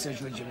takes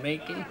passage with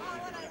Jamaica.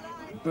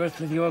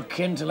 Birth with your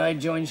kin till I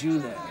joins you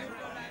there.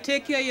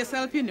 Take care of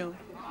yourself, you know,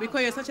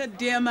 because you're such a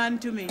dear man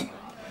to me.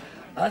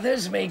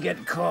 Others may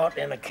get caught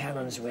in a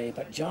cannon's way,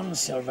 but John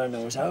Silver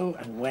knows how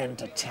and when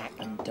to tack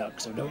and duck,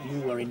 so don't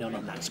you worry none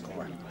on that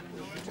score.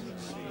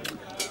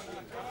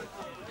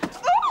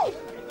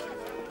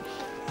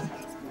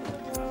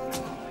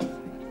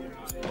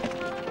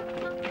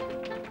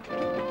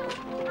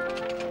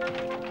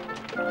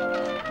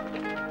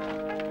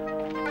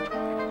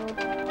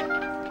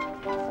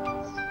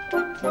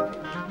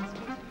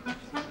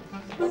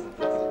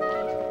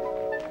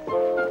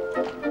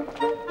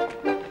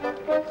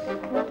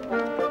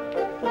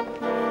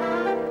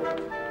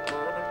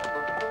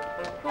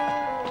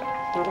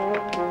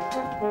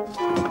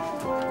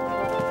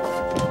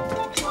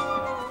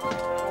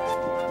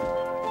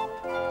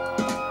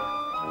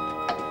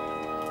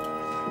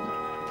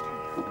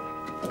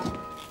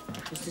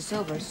 Mr.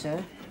 Silver,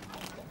 sir.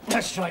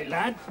 That's right,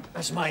 lad.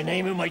 That's my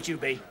name. Who might you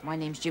be? My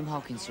name's Jim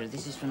Hawkins, sir.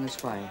 This is from the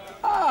Squire.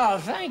 Oh,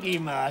 thank you,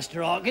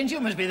 Master Hawkins. You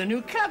must be the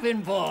new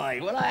cabin boy.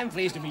 Well, I'm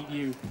pleased to meet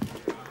you.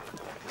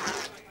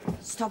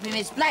 Stop him,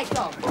 it's Black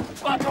Dog.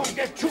 Oh, don't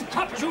get too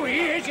cut to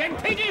ears and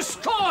pay his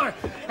score.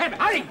 And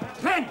hurry,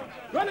 men,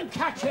 run and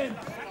catch him.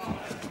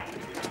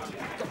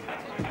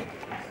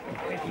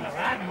 If your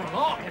Admiral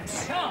Hawk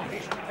himself, he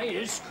should pay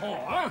his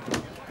score.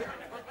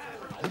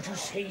 How'd you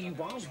say he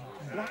was?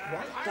 What?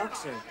 Doc,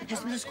 sir.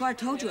 Hasn't the Squire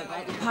told you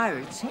about the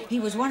pirates? He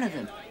was one of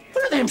them.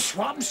 What are them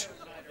swabs?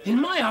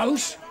 In my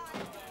house?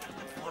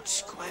 What's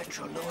Squire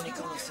Trelawney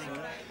gonna think?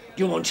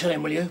 You won't tell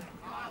him, will you?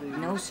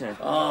 No, sir.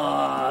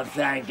 Oh,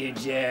 thank you,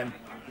 Jim.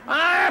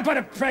 Ah, but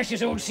a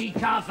precious old sea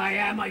calf I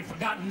am. I've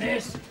forgotten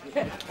this.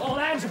 All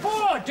hands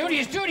aboard. Duty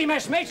is duty,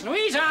 messmates.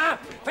 Louisa,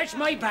 fetch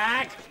my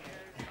bag.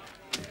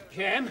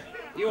 Jim,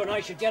 you and I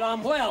should get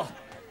on well.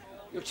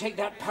 You'll take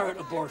that parrot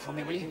aboard for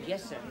me, will you?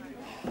 Yes, sir.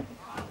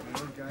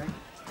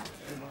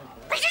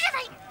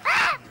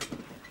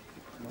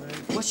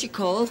 What's she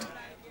called?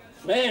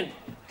 Flynn.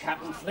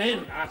 Captain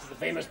Flynn, after the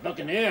famous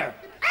buccaneer.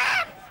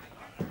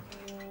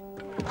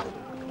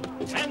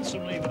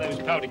 Handsomely for those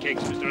powder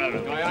cakes, Mr.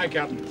 Arrow. Aye, aye,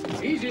 Captain.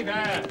 Easy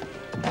there.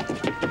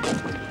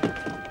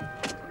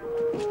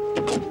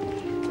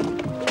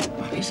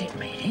 What is it,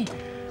 matey?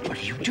 What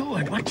are you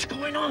doing? What's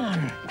going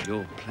on?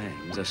 Your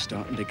plans are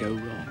starting to go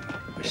wrong.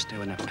 We're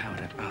stowing our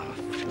powder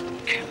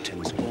aft.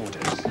 Captain's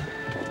orders.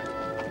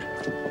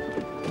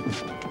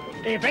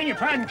 Beg your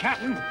pardon,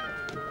 Captain.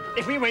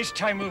 If we waste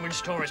time moving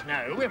stores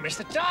now, we'll miss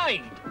the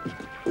tide.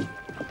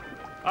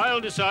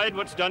 I'll decide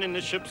what's done in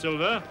this ship,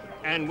 Silver,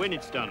 and when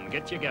it's done.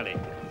 Get your galley.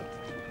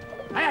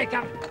 Aye, aye,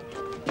 Captain.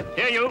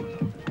 Here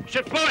you.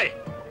 Ship's boy.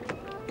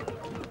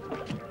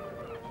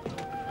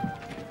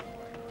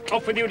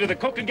 Off with you to the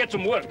cook and get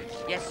some work.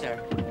 Yes,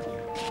 sir.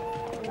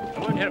 I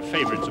won't have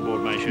favorites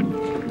aboard my ship.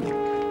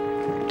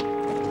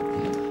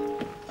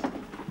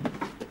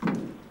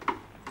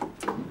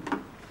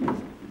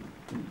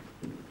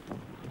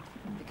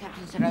 The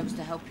captain said I was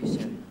to help you,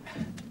 sir.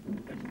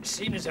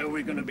 Seeing as how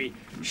we're going to be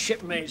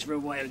shipmates for a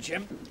while,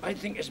 Jim, I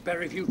think it's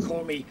better if you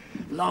call me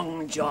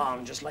Long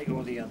John, just like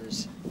all the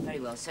others. Very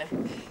well, sir.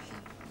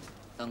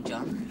 Long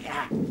John.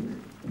 Yeah.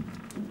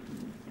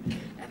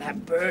 And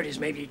that bird is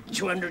maybe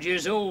 200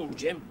 years old,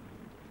 Jim.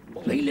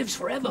 Well, he lives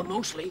forever,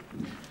 mostly.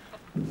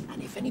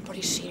 And if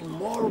anybody's seen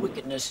more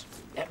wickedness,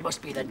 it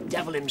must be the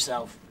devil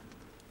himself.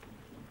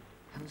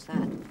 How's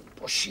that?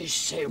 Well, she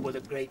sailed with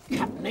the great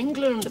Captain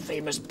England, the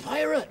famous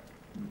pirate.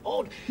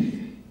 Oh,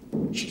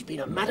 she's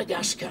been at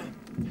Madagascar,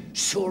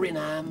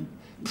 Suriname,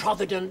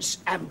 Providence,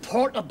 and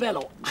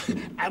Portobello.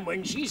 And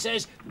when she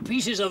says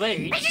pieces of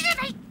eight,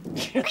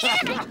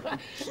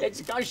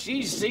 it's because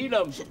she's seen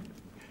them.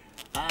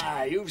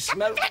 Ah, you've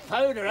smelt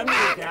powder, haven't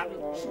you,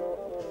 Captain?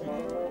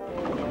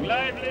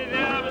 Lively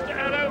there, Mr.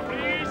 Arrow,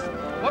 please.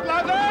 What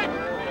lively?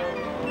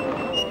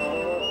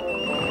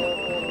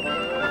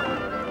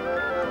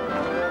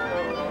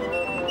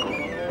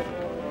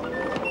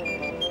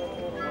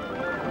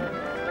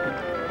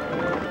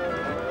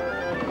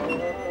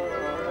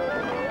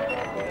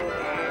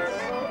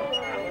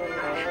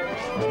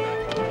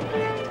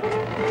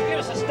 Give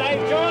us a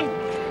stave, John.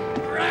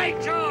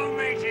 Right on,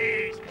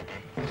 mateys.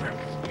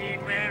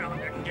 15 men on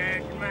the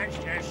dead man's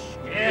chest.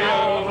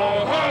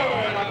 Yo-ho-ho,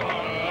 and a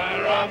bottle of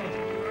rum.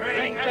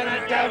 Drink and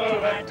the devil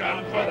have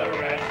done for the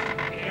rest.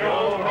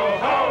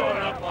 Yo-ho-ho,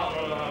 and a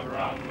bottle of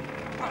rum.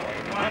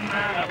 One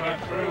man of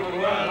a crew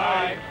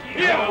alive.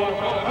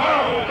 Yo-ho-ho,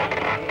 and a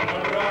bottle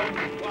of rum.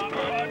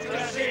 What to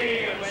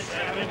see with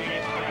 70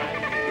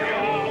 times.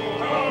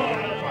 Yo-ho-ho,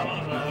 and a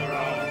bottle of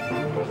rum.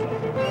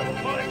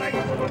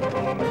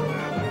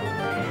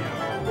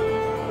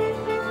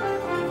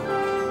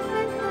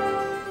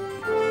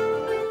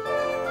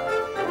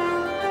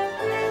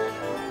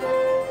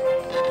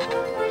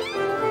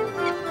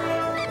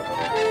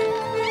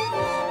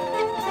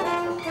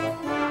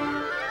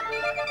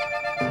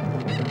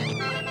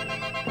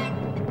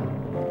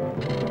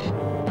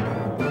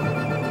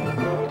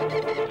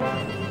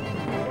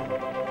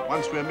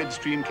 Once we're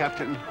midstream,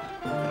 Captain,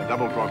 a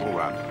double throttle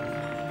run.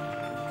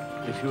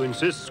 If you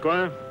insist,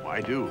 Squire.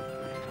 I do.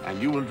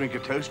 And you will drink a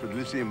toast with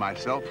Lizzie and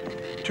myself.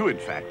 Two, in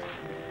fact.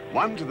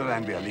 One to the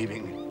land we are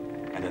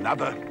leaving, and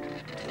another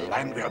to the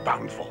land we are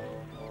bound for.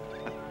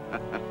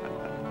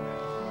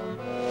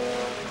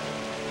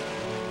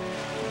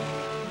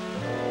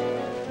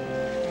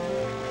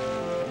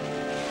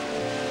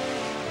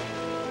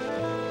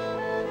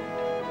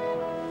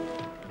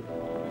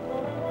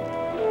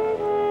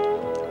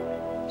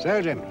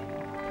 So, Jim,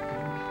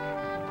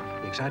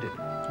 you excited?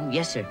 Oh,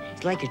 yes, sir.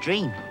 It's like a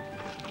dream.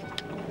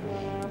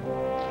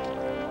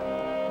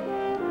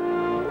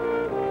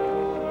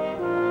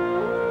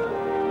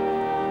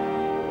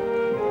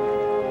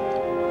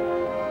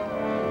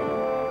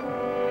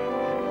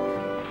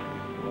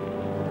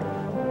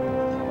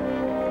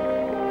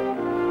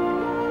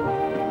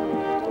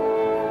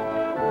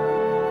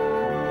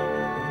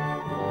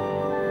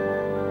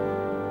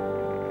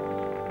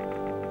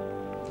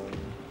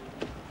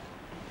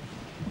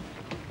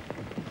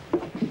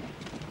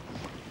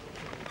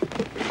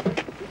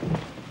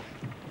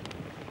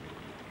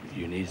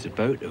 Needs a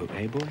boat hook,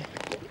 eh, boy?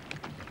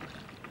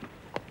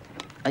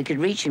 I could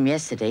reach him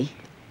yesterday.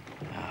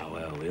 Ah,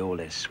 well, we all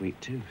have sweet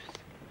tooth.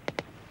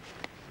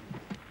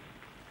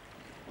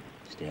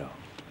 Still,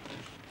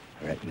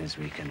 I reckon as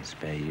we can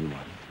spare you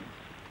one.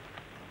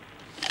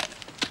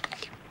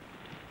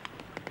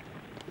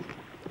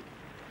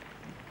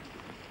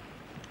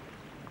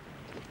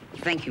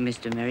 Thank you,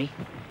 Mr. Murray.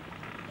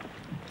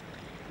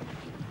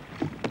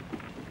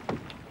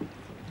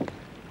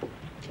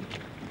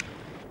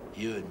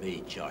 You and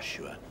me,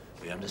 Joshua,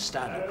 we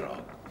understand a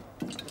grog.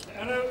 Mr.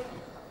 Arrow.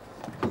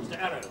 Mr.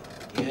 Arrow.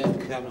 Here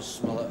comes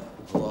Smollett.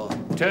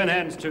 Turn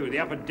hands, too. The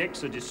upper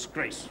deck's a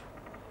disgrace.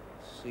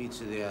 See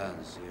to the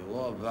hands here.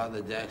 What about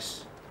the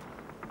decks?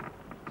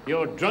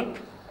 You're drunk?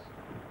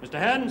 Mr.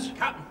 Hands?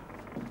 Captain.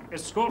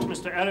 Escort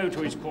Mr. Arrow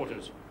to his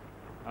quarters.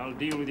 I'll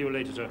deal with you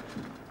later, sir.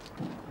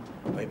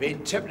 We've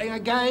been tippling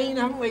again,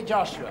 haven't we,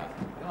 Joshua?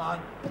 Come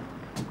on.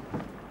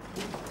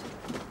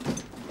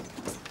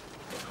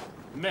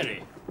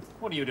 Mary,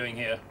 what are you doing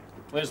here?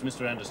 Where's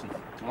Mr. Anderson?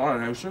 I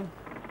don't know, sir.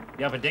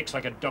 The upper deck's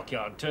like a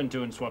dockyard. Turn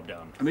to and swab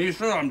down. Me,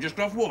 sir, I'm just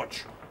off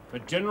watch. For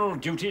general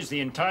duties, the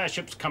entire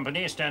ship's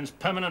company stands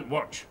permanent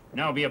watch.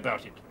 Now be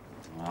about it.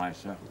 Aye,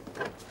 sir.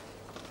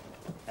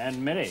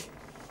 And Mary,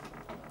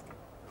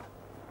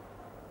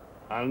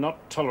 I'll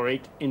not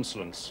tolerate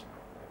insolence.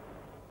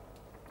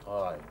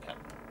 Aye, Captain.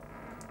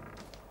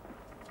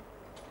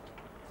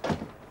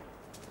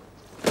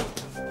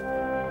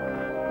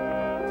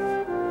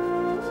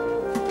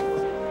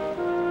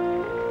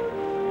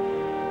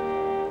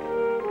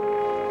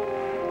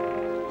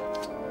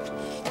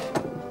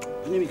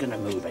 When are we going to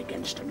move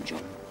against him,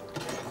 John?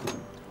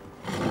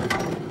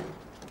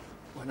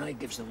 When I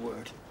gives the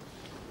word.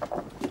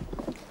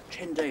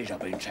 10 days I've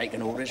been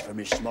taking orders from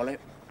Miss Smollett.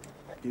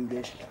 Do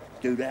this,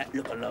 do that,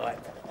 look alike.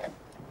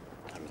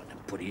 I'd like to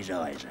put his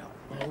eyes out.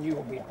 And you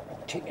will be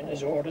taking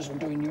his orders and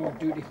doing your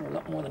duty for a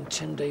lot more than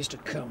 10 days to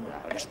come.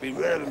 Let's be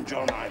rid of him,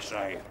 John, I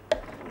say.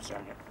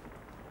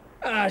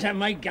 Ah, is that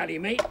my galley,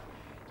 mate?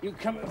 You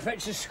come and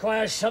fetch the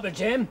squire's supper,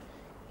 Jim?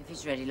 If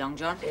it's ready, Long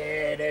John.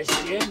 There it is,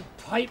 Jim.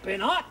 Piping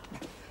hot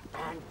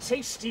and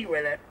tasty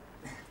with it.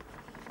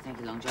 Thank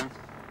you, Long John.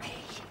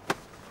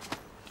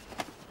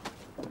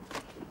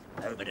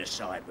 Over the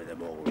side with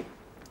them all.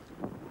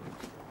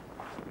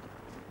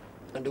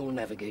 And who'll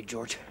navigate,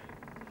 George?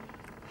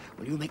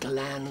 Will you make a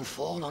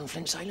landfall on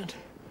Flint's Island?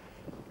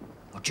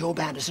 Or Joe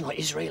Anderson or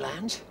Israel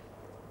lands?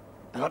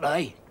 And not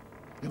I.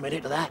 You made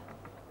it to that.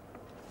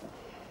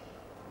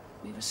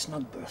 We've a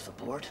snug berth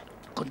aboard.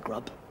 Good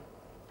grub.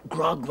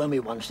 Grog when we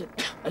wants it,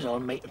 as our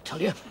mate will tell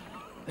you.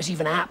 There's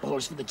even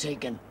apples for the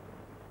taking.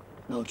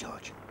 No,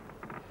 George.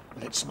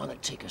 We'll let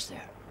Smollett take us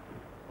there.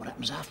 What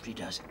happens after he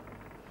does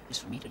is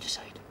for me to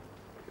decide.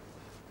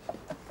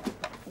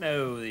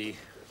 No, the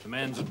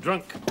man's a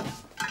drunk.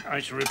 I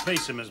shall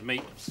replace him as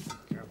mate.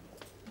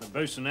 The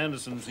boatswain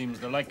Anderson seems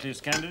the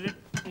likeliest candidate.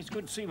 He's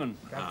good seaman.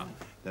 Ah,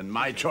 then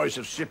my choice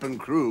of ship and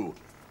crew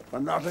were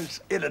not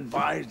as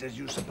ill-advised as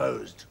you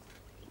supposed.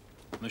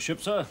 The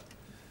ship, sir?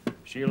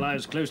 She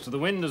lies close to the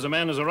wind, as a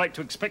man has a right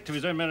to expect of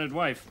his own married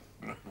wife.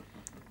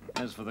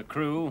 As for the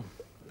crew,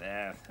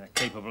 they're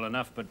capable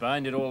enough, but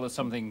behind it all there's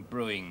something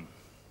brewing.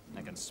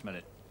 I can smell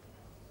it.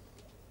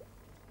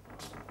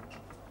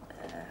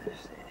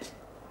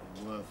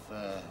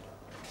 Worth,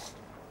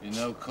 you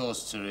no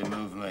cause to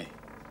remove me.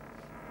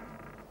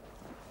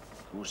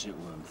 Of course it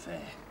weren't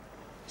fair.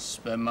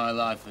 Spend my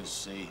life at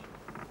sea.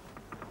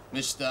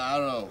 Mr.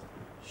 Arrow,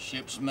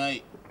 ship's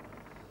mate.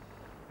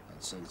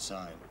 That's the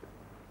time.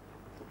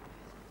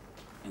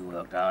 You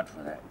worked hard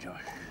for that,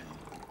 Josh.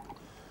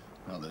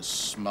 Not that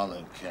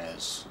Smollett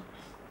cares.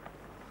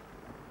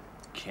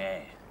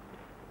 Care.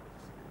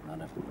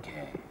 None of them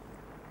care.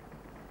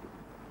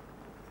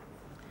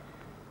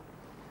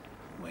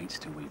 Waits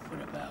till we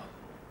put about.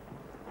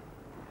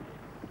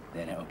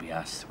 Then it'll be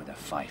us with a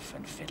fife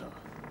and fiddle.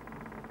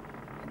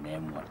 And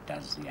then what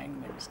does the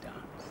hangman's dance?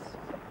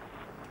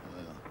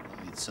 What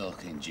are you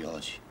talking,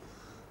 George?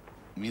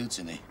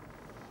 Mutiny?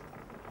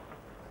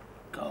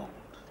 Gold.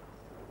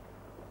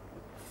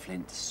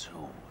 Flint's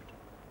sword.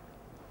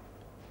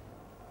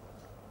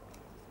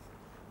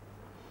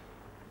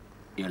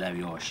 You'll have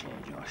your share,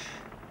 Josh.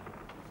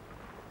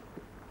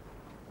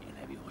 You'll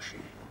have your share.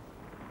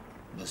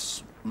 The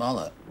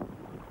Smollett?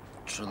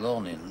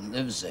 Trelawney,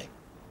 Livesey.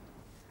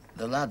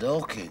 The lad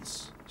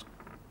Hawkins.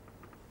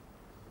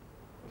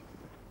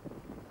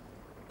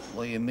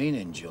 What are you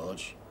meaning,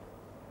 George?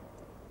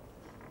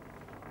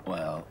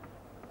 Well,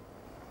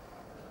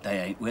 they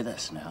ain't with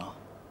us now,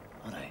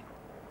 are they?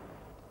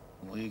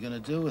 What are you gonna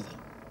do with them?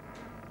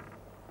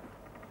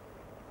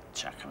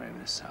 Chuck them over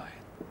the side.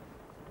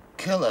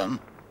 Kill them?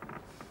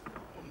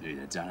 You'd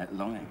have done it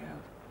long ago.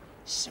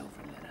 Silver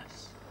let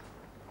us.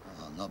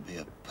 I'll not be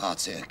a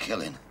party of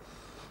killing.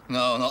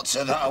 No, not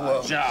to that I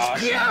won't.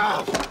 Josh!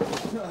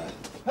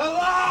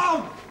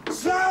 Alarm!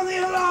 Sound the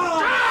alarm!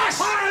 Josh!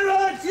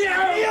 Pirates, you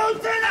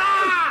did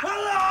it!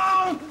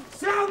 Alarm!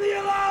 Sound the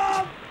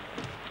alarm!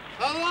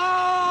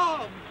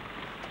 Alarm!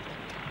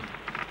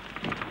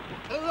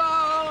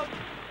 Alarm!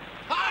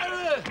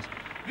 Pirates!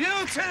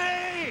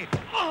 Mutiny!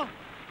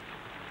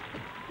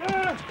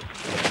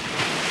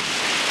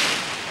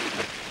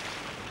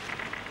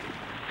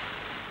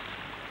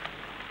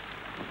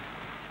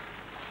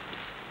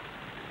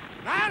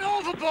 Man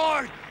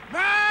overboard!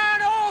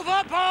 Man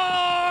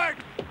overboard!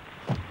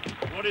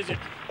 What is it?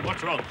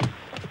 What's wrong?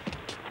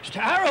 Mr.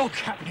 Arrow,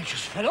 Captain, he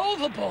just fell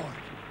overboard.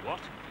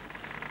 What?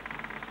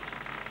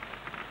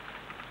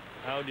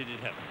 How did it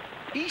happen?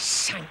 He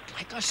sank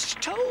like a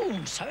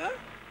stone, sir.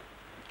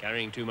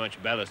 Carrying too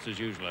much ballast as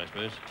usual, I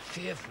suppose.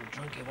 Fearful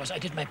drunk he was. I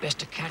did my best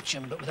to catch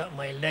him, but without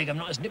my leg, I'm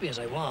not as nippy as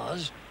I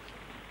was.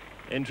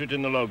 Enter it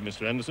in the log,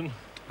 Mr. Anderson.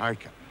 Aye,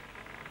 Captain.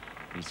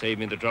 And save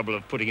me the trouble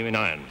of putting him in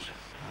irons.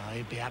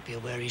 I'd be happier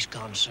where he's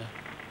gone, sir.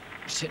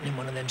 Sitting in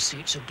one of them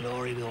seats of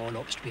glory we all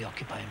hopes to be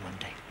occupying one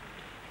day.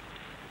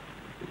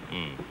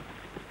 Hmm.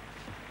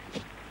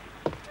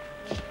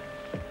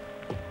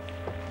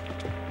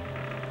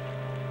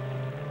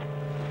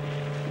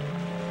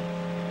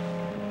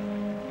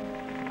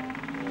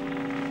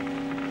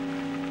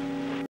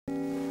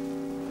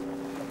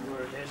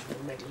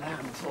 We'll make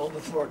lamb fall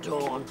before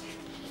dawn.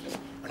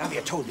 But have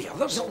you told the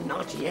others? Oh,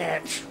 not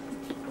yet.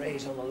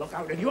 Gray's on the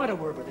lookout, and you had a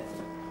word with him.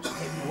 Gave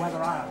him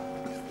weather out.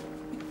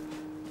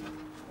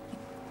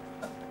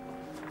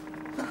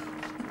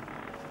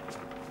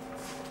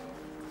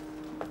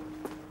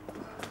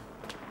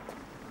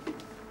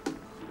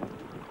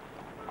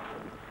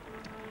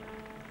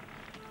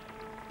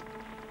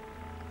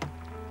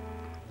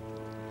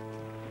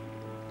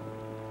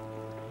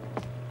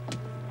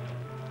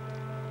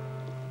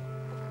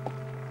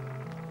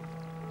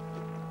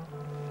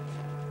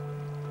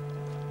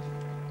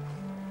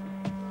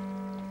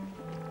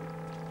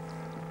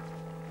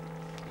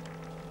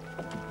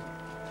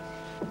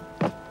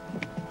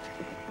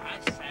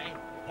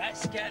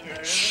 Let's get rid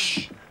of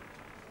Shh. them.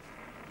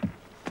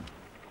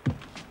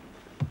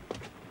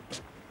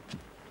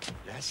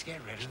 Let's get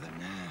rid of them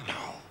now. No.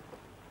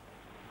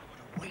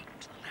 I would wait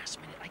until the last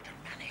minute I can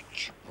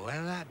manage.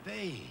 When'll that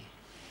be?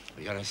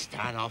 We gotta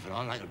stand off and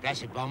on like a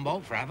blessed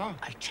bumboat forever?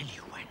 I tell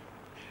you when.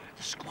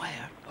 The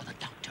squire or the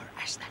doctor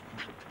has that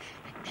map.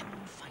 Let them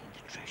find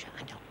the treasure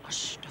and tell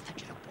us to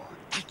fetch it aboard.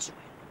 That's when.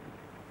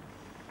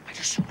 I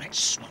just saw let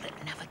Smollett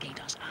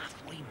navigate us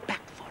halfway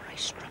back before I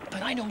struck.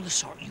 But I know the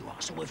sort you are,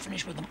 so we'll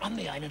finish with them on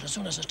the island as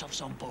soon as the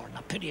stuff's on board. And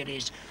a pity it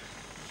is.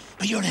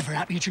 But you're never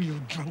happy until you're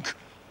drunk.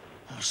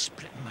 I'll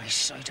split my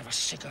sight of a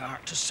sick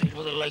heart to sail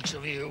with the likes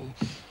of you.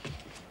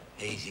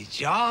 Easy,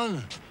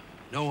 John.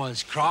 No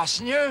one's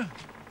crossing you.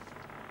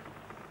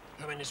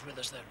 How many is with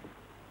us there?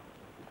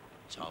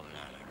 Tom and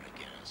Alan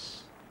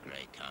McGinnis.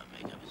 Gray can't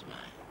make up his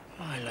mind.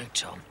 I like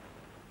Tom.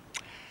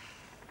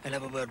 I'll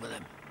have a word with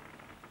him.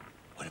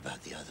 What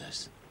about the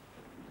others?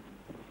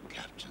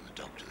 Captain, the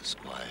doctor, the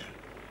squire.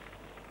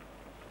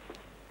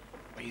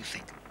 What do you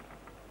think?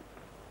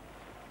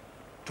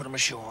 Put them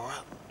ashore,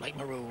 like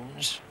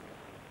maroons.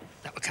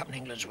 That were Captain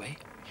England's way.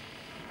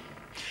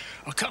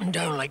 Or cut them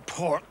down like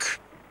pork.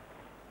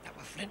 That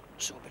were Flint,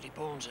 so Billy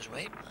Bones'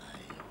 way.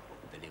 Aye,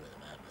 Billy with a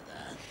man with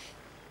that.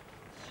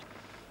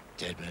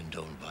 Dead men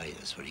don't bite,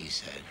 that's what he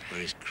said.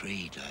 Where's his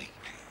creed, like?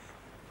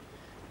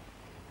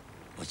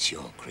 What's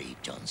your creed,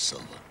 John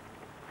Silver?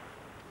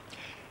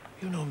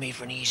 You know me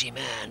for an easy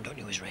man, don't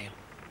you, Israel?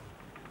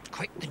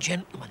 Quite the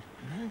gentleman,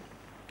 hmm?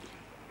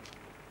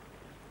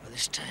 Well,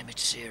 this time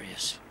it's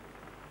serious.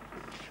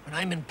 When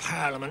I'm in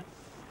Parliament,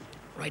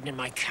 riding in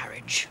my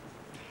carriage,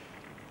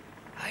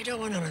 I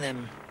don't want none of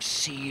them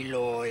sea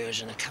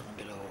lawyers in the cabin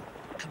below,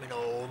 coming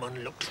home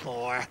unlooked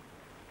for,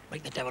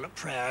 like the devil at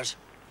prayers.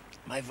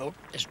 My vote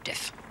is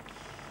death.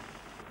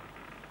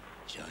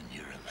 John,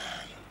 you're a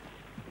man.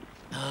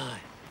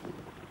 Aye.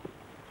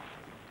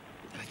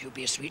 If you'd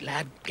be a sweet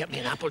lad, get me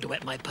an apple to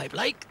wet my pipe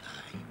like.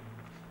 Aye.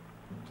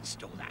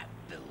 Stole that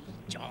bill,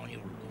 John. You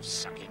were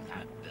sucking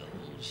that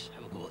bilge.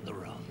 Have a go at the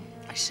rum.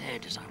 I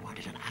said as I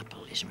wanted an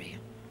apple,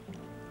 Israel.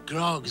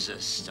 Grog's a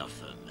stuff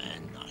for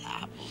men, not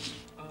apples.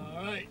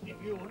 All right, if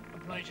you want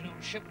obliging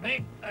old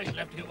shipmate, I shall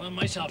have to get one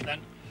myself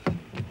then.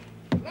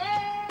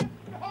 Land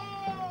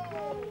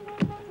ho!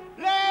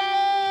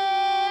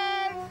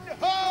 Land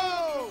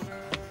ho!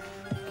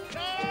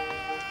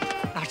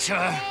 That's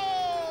her.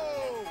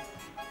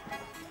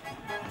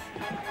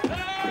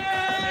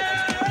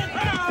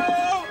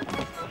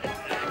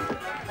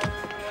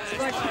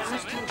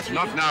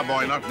 Not now,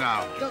 boy, not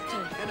now.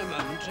 Doctor. In a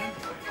moment, sir.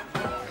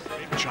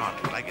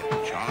 Chart, like it,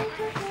 chart.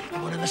 The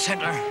one in the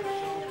center.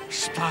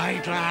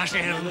 Spyglass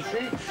in.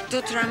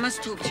 Doctor, I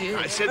must talk to you.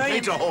 I said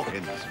Peter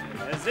Hawkins.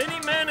 Has any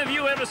man of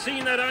you ever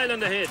seen that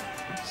island ahead?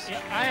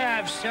 I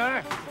have,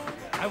 sir.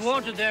 I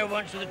wanted there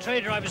once with the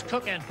trader I was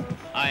cooking.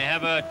 I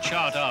have a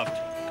chart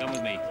aft. Come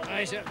with me.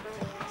 Aye, sir.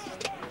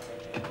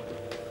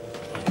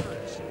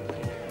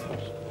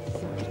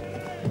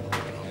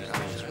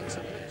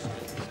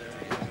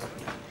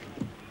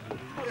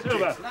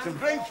 Silver, some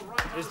drink.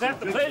 Is that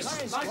the place?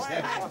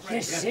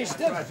 This is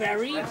the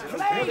very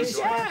place,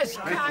 yes,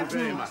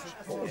 Captain.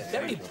 Oh,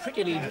 very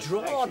prettily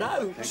drawn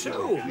out,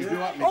 too.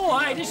 Oh,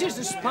 aye, this is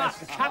the spot,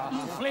 Captain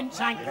Flint's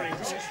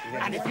anchorage.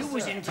 And if you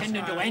was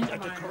intending to enter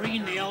to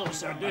careen the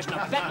Ulster, there's no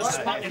better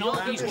spot in all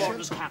these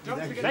waters,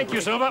 Captain. Thank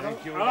you, Silver.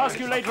 I'll ask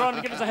you later on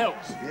to give us a help.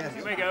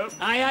 You may go.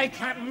 Aye, aye,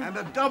 Captain. And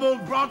a double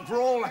grog for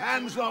all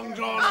hands, Long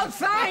John. Oh,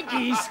 thank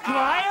ye,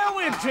 Squire.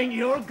 We'll drink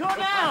your good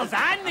health,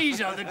 and these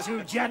other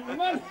two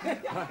gentlemen.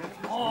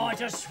 Oh,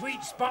 it's a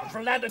sweet spot for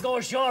a lad to go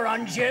ashore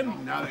on,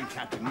 Jim. Now then,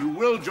 Captain, you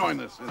will join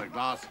us in a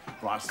glass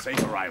for our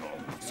safe arrival.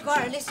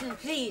 Squire, listen,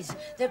 please.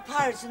 They're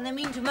pirates and they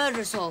mean to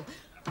murder us all.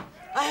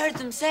 I heard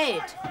them say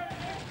it.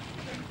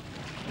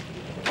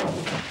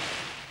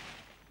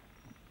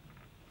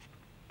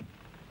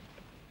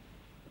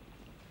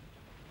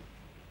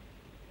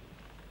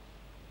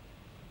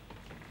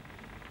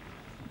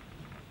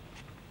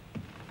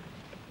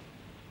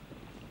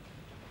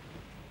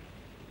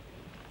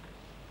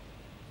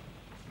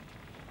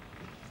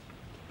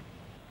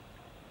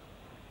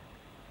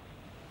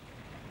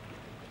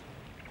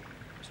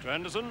 Mr.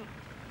 Anderson.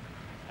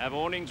 Have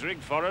awnings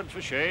rigged forward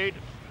for shade.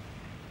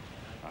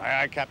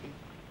 Aye, aye, Captain.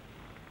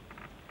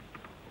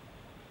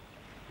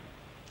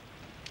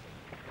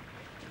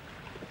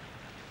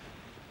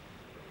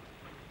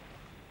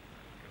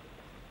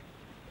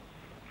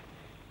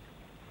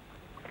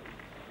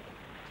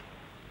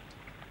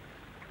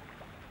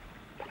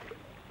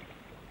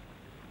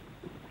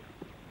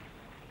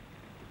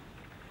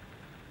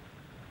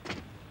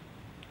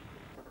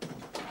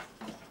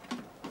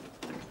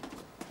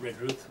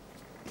 Redruth.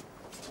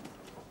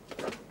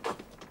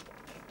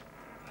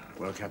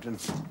 Well, Captain?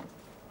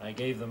 I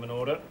gave them an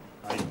order.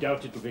 I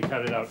doubt it will be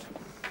carried out.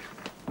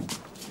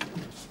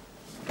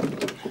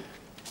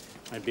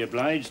 I'd be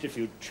obliged if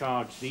you'd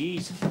charge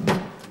these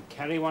and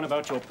carry one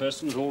about your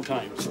person at all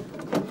times.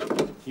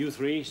 You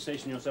three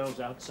station yourselves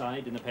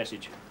outside in the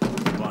passage.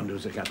 Go on, do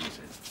as the Captain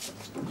says.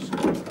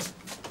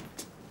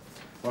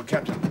 Well,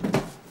 Captain,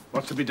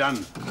 what's to be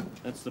done?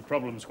 That's the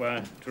problem,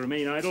 Squire. To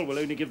remain idle will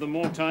only give them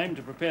more time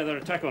to prepare their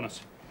attack on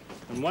us.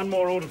 And one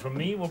more order from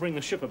me will bring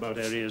the ship about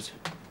our ears.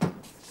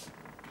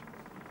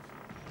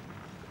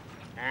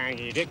 Thank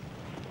you, Dick.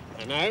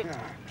 And now,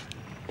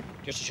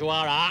 just to show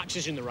our hearts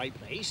is in the right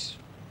place,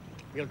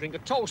 we'll drink a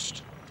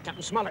toast to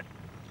Captain Smollett.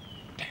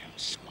 Damn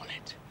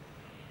Smollett.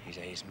 He's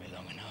hazed me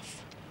long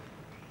enough.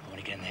 I want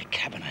to get in their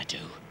cabin, I do.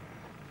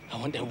 I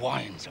want their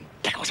wines and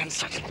pickles and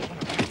such.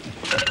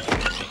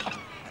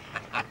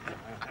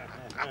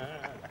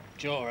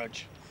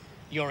 George,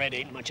 your head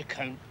ain't much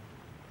account,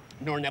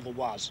 nor never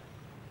was.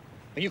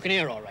 But you can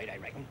hear all right, I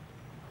reckon.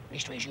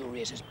 Leastways, your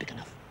ears is big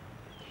enough.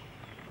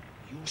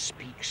 You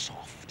speak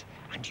soft,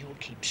 and you'll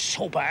keep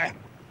sober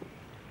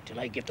till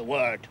I give the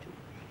word.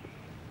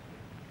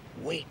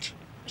 Wait,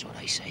 is what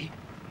I say.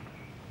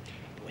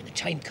 But when the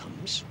time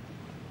comes,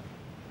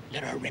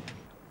 let her rip.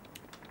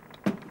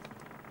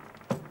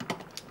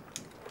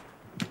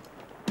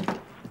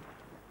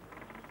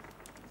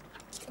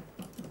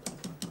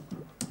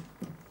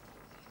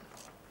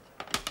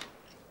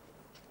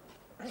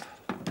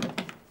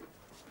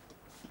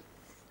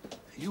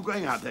 You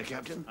going out there,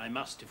 Captain? I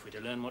must if we're to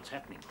learn what's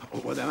happening.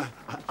 Oh, well, then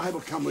I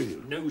will come with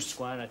you. No,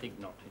 Squire, I think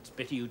not. It's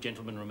better you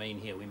gentlemen remain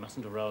here. We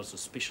mustn't arouse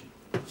suspicion.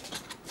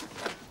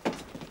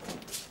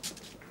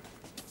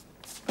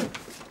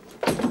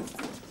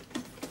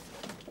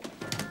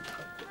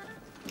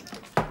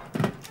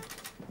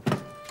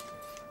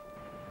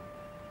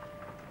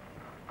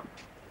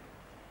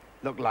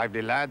 Look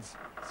lively, lads.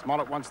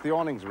 Smollett wants the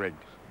awnings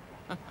rigged.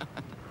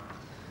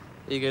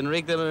 He can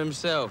rig them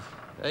himself,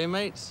 eh,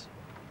 mates?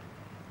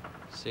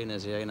 Seeing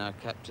as he ain't our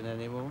captain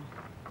anymore.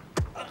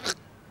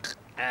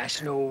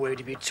 That's no way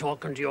to be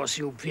talking to your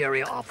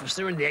superior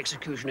officer in the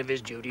execution of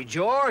his duty,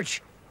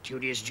 George.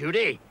 Duty is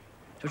duty.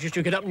 So just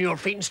you get up on your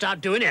feet and start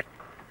doing it.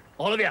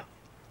 All of you.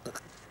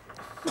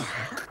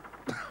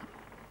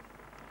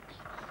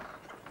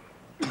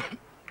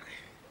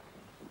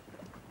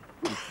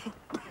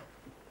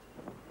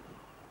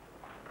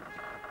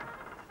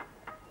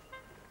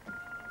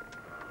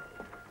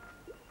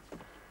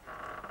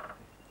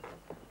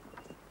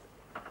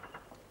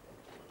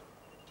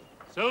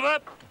 Silver!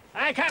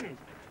 Aye, Captain.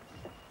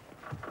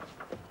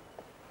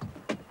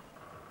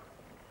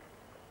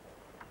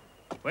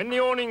 When the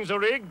awnings are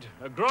rigged,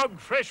 a grog,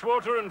 fresh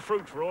water and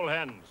fruit for all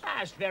hands.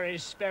 That's very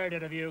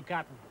spirited of you,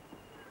 Captain.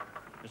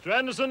 Mr.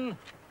 Anderson,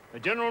 the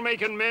General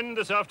make and mend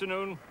this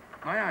afternoon.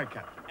 Aye, aye,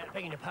 Captain.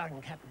 Begging your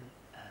pardon, Captain,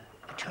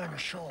 a turn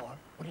ashore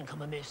wouldn't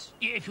come amiss,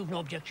 if you've no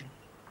objection.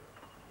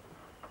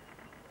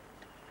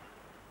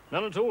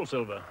 None at all,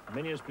 Silver.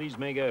 Many as please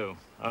may go.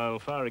 I'll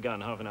fire a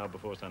gun half an hour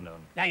before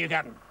sundown. Now you,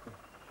 Captain.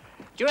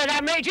 Do you hear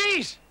that,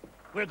 mateys?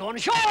 We're going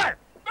ashore!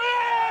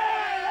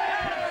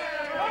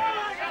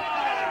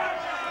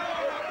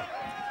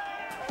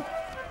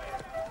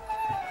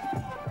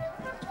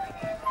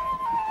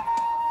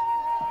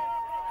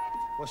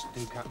 What's to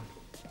do, Captain?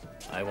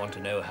 I want to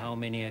know how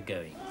many are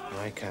going.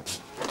 Aye, Captain.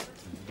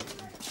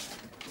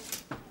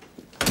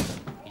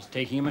 He's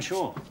taking him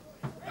ashore.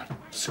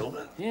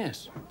 Silver?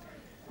 Yes.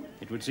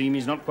 It would seem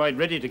he's not quite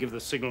ready to give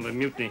the signal to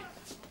mutiny.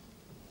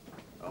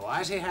 Oh,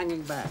 why is he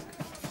hanging back?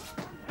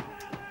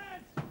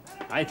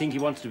 I think he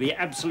wants to be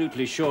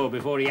absolutely sure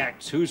before he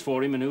acts who's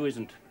for him and who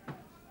isn't.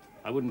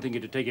 I wouldn't think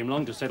it'd take him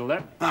long to settle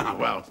that. Ah,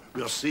 well,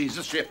 we'll seize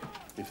the ship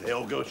if they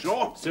all go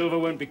ashore. Silver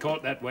won't be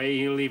caught that way.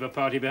 He'll leave a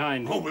party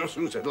behind. Oh, we'll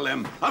soon settle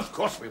them. Of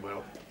course we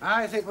will.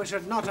 I think we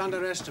should not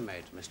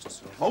underestimate Mr.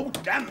 Silver. Oh,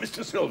 damn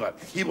Mr. Silver.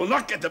 He will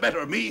not get the better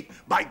of me.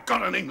 By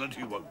God in England,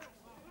 he won't.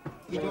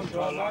 He won't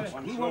all go.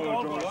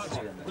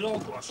 We'll all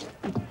go.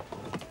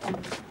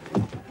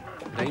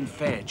 It ain't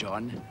fair,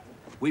 John.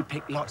 We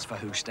pick lots for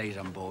who stays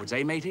on board,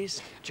 eh,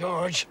 mateys?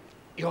 George,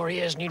 your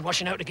ears need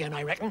washing out again,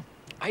 I reckon.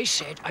 I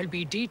said I'll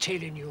be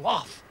detailing you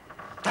off.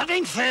 That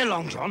ain't fair,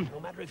 Long John. No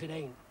matter if it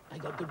ain't. I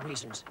got good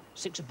reasons.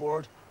 6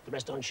 aboard, the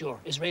rest on shore.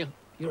 Israel,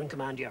 you're in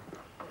command here.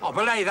 Oh,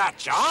 belay that,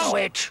 John. Stow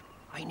it.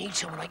 I need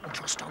someone I can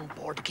trust on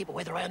board to keep a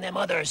weather eye on them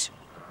others.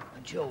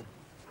 And Joe,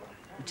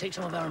 you take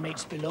some of our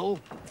mates below,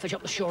 fish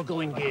up the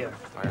shore-going gear.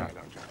 Aye, aye,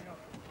 Long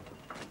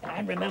John.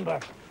 And remember,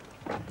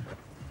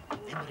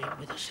 Them that ain't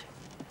with us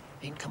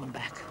ain't coming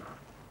back.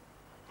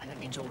 And that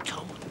means old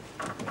Tom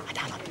and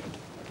Alan.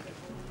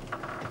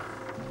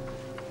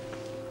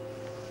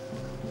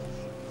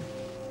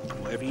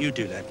 Whatever you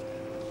do, lad,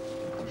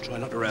 try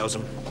not to rouse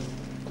them.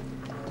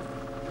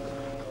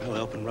 No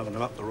help in rubbing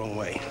them up the wrong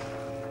way.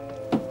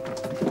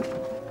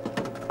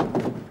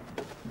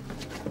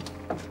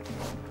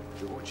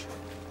 George,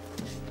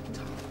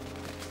 Tom,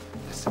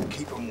 let's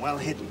keep them well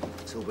hidden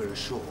till we're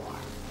ashore.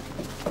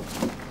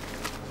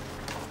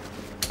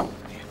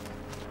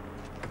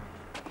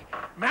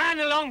 Man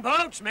the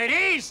longboats,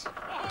 mateys!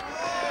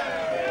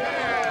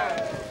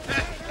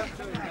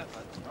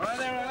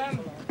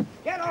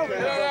 Get over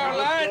there,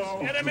 lads!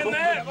 Get him in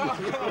there!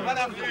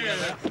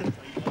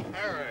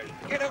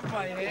 Get up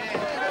my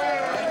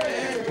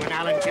head! When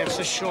Alan gets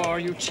ashore,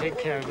 you take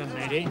care of him,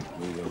 matey.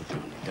 We will,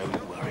 John.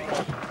 Don't worry.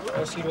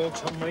 I'll see old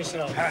Tom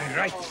myself.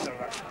 Right, sir.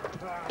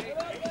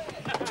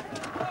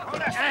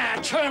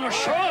 Turn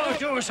ashore,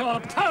 do us all a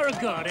power of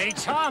good, eh,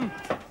 Tom?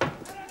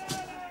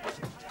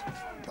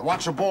 The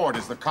watch aboard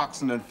is the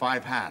coxswain and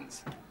 5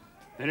 hands.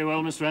 Very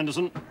well, Mr.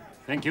 Anderson.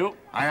 Thank you.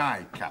 Aye,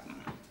 aye,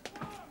 Captain.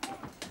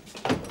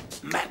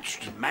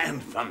 Matched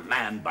man for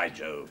man, by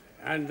Jove.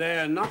 And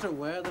they're not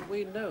aware that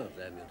we know of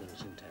their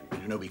murderous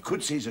intent. You know, we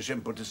could seize a ship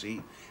and put to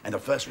sea, and the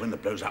first wind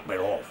that blows up,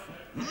 we're off.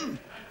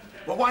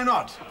 Well, why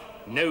not?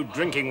 No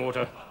drinking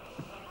water.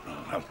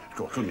 Well,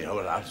 couldn't we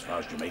hold it out as far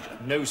as Jamaica?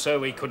 No, sir,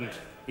 we couldn't.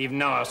 Even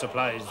now our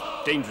supply is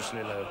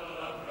dangerously low.